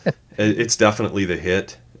 It's definitely the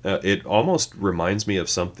hit. It almost reminds me of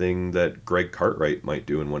something that Greg Cartwright might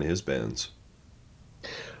do in one of his bands.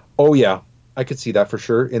 Oh yeah, I could see that for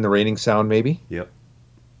sure in the Raining Sound, maybe. Yep.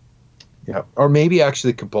 Yeah, or maybe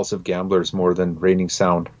actually Compulsive Gamblers more than Raining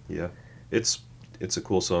Sound. Yeah. It's a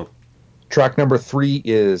cool song. Track number 3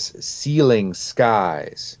 is Ceiling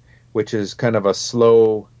Skies, which is kind of a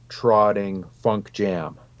slow trotting funk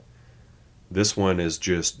jam. This one is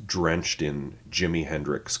just drenched in Jimi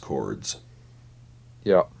Hendrix chords.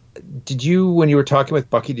 Yeah. Did you, when you were talking with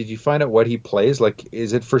Bucky, did you find out what he plays? Like,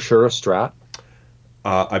 is it for sure a Strat?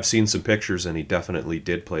 I've seen some pictures, and he definitely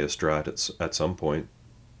did play a Strat at some point.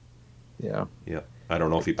 Yeah. Yeah. I don't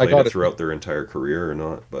know if he I played got it it. throughout their entire career or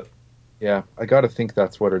not, but Yeah, I got to think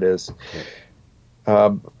that's what it is.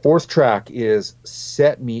 yeah. Fourth track is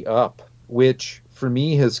Set Me Up, which for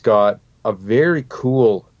me has got a very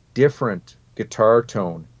cool, different guitar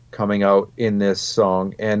tone coming out in this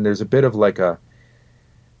song. And there's a bit of like the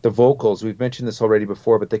vocals, we've mentioned this already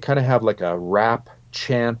before, but they kind of have like a rap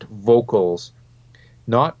chant vocals,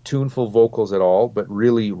 not tuneful vocals at all, but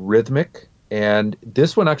really rhythmic. And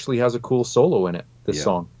this one actually has a cool solo in it, this Yeah.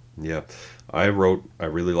 song. Yeah. I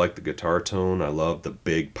really like the guitar tone. I love the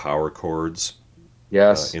big power chords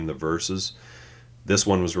Yes. in the verses. This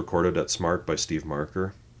one was recorded at Smart by Steve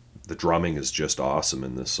Marker. The drumming is just awesome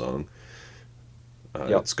in this song.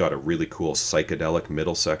 Yep. It's got a really cool psychedelic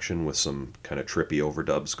middle section with some kind of trippy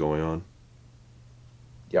overdubs going on.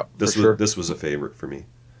 Yep. This For was sure. this was a favorite for me.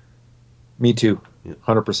 Me too. Yeah.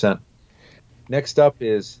 100%. Next up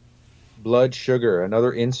is Blood Sugar,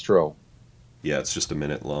 another instro. Yeah, it's just a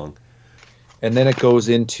minute long. And then it goes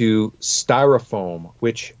into Styrofoam,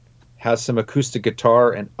 which has some acoustic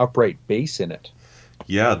guitar and upright bass in it.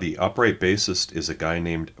 Yeah, the upright bassist is a guy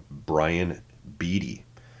named Brian Beattie.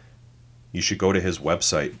 You should go to his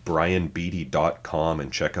website, brianbeattie.com,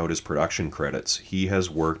 and check out his production credits. He has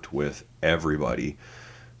worked with everybody.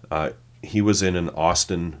 He was in an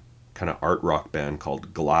Austin kind of art rock band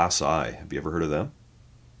called Glass Eye. Have you ever heard of them?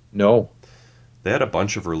 No. They had a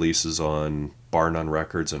bunch of releases on Bar None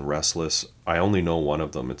Records and Restless. I only know one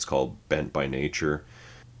of them. It's called Bent by Nature.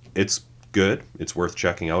 It's good. It's worth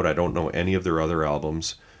checking out. I don't know any of their other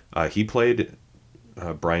albums.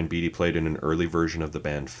 Brian Beattie played in an early version of the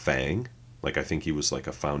band Fang. Like, I think he was like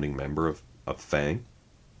a founding member of Fang.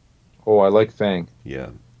 Oh, I like Fang. Yeah.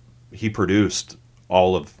 He produced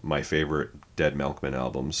all of my favorite Dead Milkmen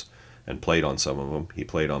albums and played on some of them. He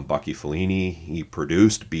played on Bucky Fellini. He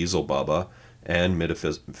produced Beelzebubba and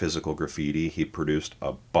Metaphysical Graffiti. He produced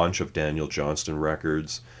a bunch of Daniel Johnston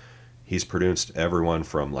records. He's produced everyone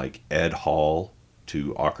from like Ed Hall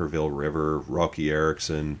to Ockerville River, Rocky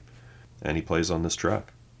Erickson, and he plays on this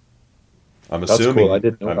track. I'm That's assuming cool. I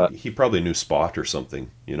didn't know that. he probably knew Spot or something.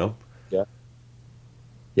 Yeah.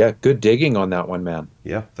 Yeah, good digging on that one, man.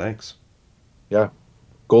 Yeah, thanks. Yeah.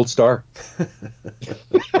 Gold star.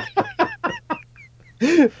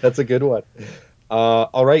 That's a good one.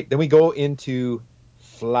 All right, then we go into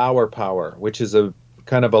Flower Power, which is a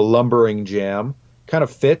kind of a lumbering jam. Kind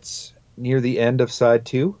of fits near the end of side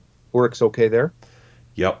 2. Works okay there.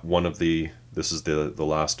 Yep, this is the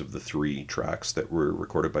last of the 3 tracks that were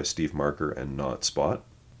recorded by Steve Marker and not Spot.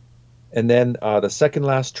 And then the second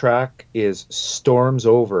last track is Storms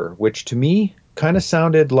Over, which to me kind of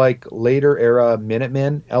sounded like later era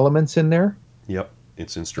Minutemen elements in there. Yep,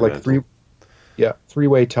 it's instrumental. Like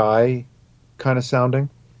three-way tie kind of sounding.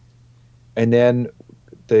 And then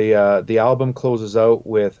the album closes out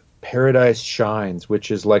with Paradise Shines,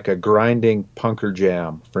 which is like a grinding punker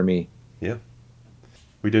jam for me. Yeah.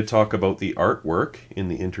 We did talk about the artwork in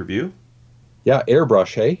the interview. Yeah,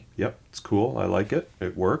 airbrush, hey? Yep, it's cool. I like it.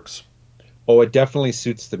 It works. Oh, it definitely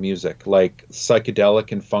suits the music, like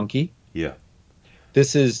psychedelic and funky. Yeah.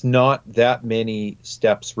 This is not that many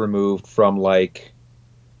steps removed from like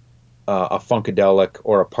a Funkadelic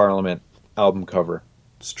or a Parliament album cover.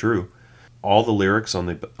 It's true. All the lyrics on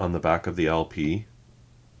the back of the LP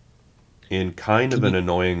in kind of an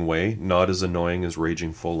annoying way. Not as annoying as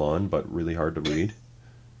Raging Full On, but really hard to read.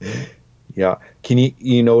 Yeah. Can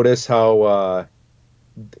you notice how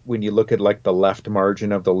when you look at like the left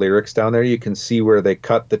margin of the lyrics down there, you can see where they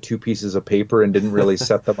cut the two pieces of paper and didn't really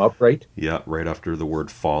set them up right? Yeah, right after the word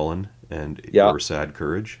fallen and Yeah. Your Sad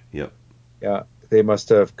Courage. Yep. Yeah. They must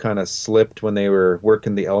have kind of slipped when they were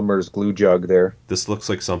working the Elmer's glue jug there. This looks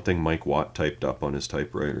like something Mike Watt typed up on his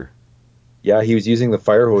typewriter. Yeah, he was using the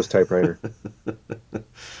fire hose typewriter.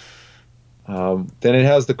 Then it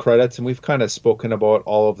has the credits, and we've kind of spoken about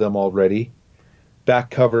all of them already. Back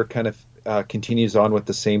cover kind of continues on with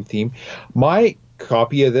the same theme. My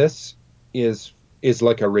copy of this is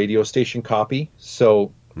like a radio station copy.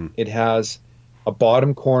 So it has a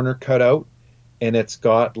bottom corner cut out, and it's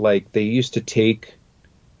got like they used to take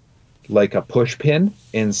like a push pin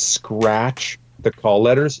and scratch the call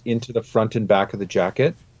letters into the front and back of the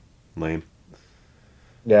jacket. Lame.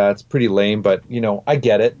 Yeah, it's pretty lame, but you know, I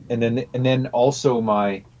get it. And then also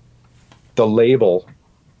the label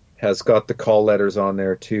has got the call letters on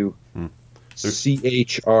there too.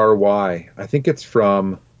 CHRY. I think it's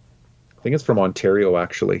from Ontario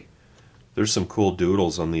actually. There's some cool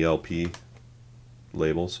doodles on the LP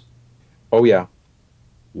labels. Oh yeah.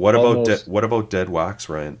 What about Dead Wax,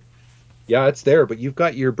 Ryan? Yeah, it's there, but you've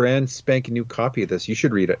got your brand spanking new copy of this. You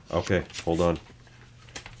should read it. Okay, hold on.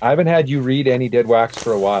 I haven't had you read any Dead Wax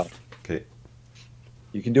for a while. Okay.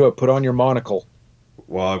 You can do it. Put on your monocle.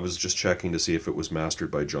 Well, I was just checking to see if it was mastered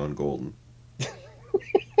by John Golden.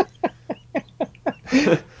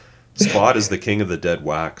 Spot is the king of the Dead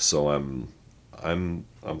Wax, so I'm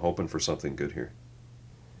hoping for something good here.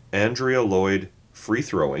 Andrea Lloyd Free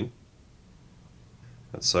Throwing.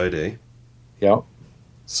 That's side A. Yeah.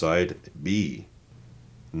 Side B.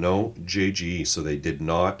 No JG, so they did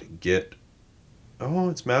not get... Oh,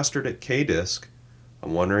 it's mastered at K-Disc.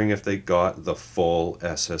 I'm wondering if they got the full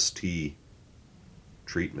SST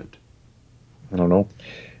treatment. I don't know.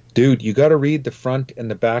 Dude, you got to read the front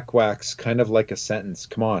and the back wax kind of like a sentence.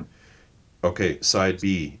 Come on. Okay, side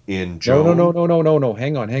B. In Joan... No.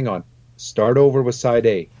 Hang on. Start over with side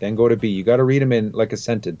A, then go to B. You got to read them in like a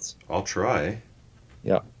sentence. I'll try.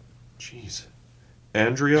 Yeah. Jeez.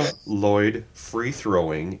 Andrea Lloyd Free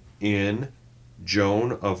Throwing in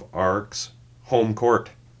Joan of Arc's Home Court.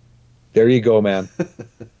 There you go, man.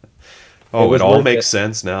 It all makes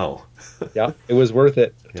sense now. Yeah, it was worth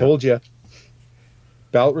it. Yeah. Told you.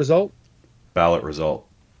 Ballot result? Ballot result.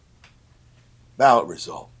 Ballot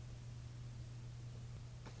result.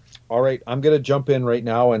 All right, I'm going to jump in right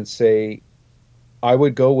now and say I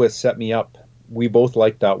would go with Set Me Up. We both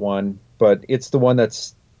like that one, but it's the one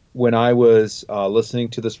that's, when I was listening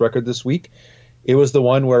to this record this week, it was the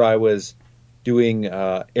one where I was doing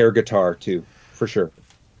air guitar too, for sure.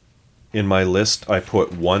 In my list, I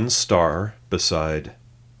put 1 star beside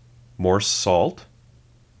More Salt,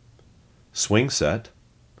 Swing Set,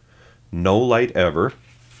 No Light Ever,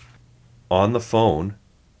 On the Phone,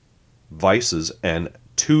 Vices, and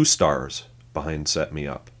 2 stars behind Set Me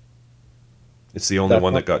Up. It's the only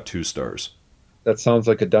one that got 2 stars. That sounds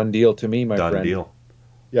like a done deal to me, my friend. Done deal.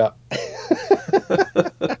 Yeah.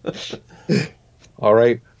 All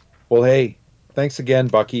right. Well, hey, thanks again,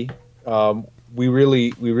 Bucky. We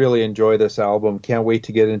really enjoy this album. Can't wait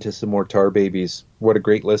to get into some more Tar Babies. What a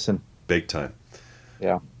great listen. Big time.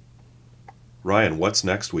 Yeah. Ryan, what's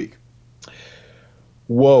next week?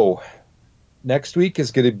 Whoa. Next week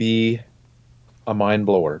is going to be a mind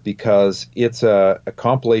blower because it's a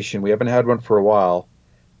compilation. We haven't had one for a while.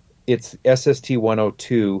 It's SST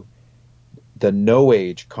 102, the No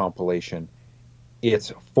Age compilation.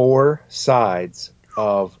 It's 4 sides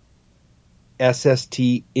of SST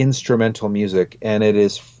instrumental music, and it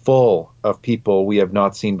is full of people we have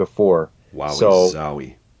not seen before. Wowie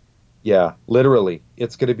zowie. Yeah, literally.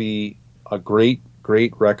 It's going to be a great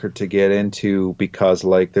record to get into because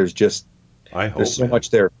like there's so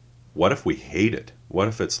much there. What if we hate it? What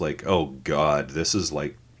if it's like, oh God, this is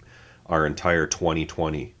like our entire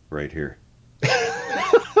 2020 right here.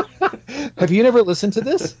 Have you never listened to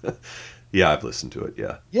this? Yeah, I've listened to it,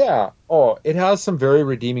 yeah. Yeah. Oh, it has some very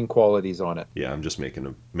redeeming qualities on it. Yeah, I'm just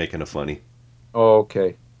making a funny. Oh,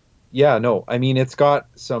 okay. Yeah, no. I mean, it's got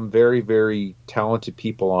some very, very talented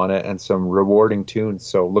people on it and some rewarding tunes.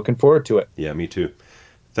 So looking forward to it. Yeah, me too.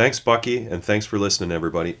 Thanks, Bucky, and thanks for listening,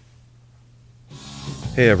 everybody.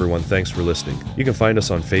 Hey, everyone. Thanks for listening. You can find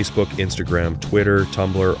us on Facebook, Instagram, Twitter,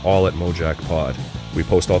 Tumblr, all at Mojack Pod. We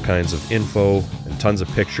post all kinds of info and tons of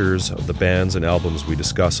pictures of the bands and albums we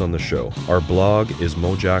discuss on the show. Our blog is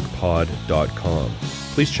mojackpod.com.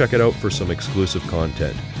 Please check it out for some exclusive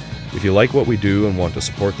content. If you like what we do and want to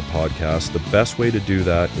support the podcast, the best way to do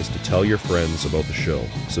that is to tell your friends about the show.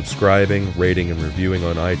 Subscribing, rating, and reviewing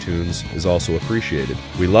on iTunes is also appreciated.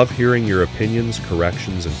 We love hearing your opinions,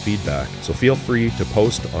 corrections, and feedback, so feel free to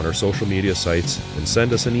post on our social media sites and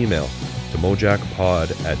send us an email to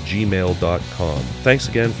mojackpod@gmail.com. Thanks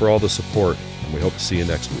again for all the support, and we hope to see you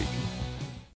next week.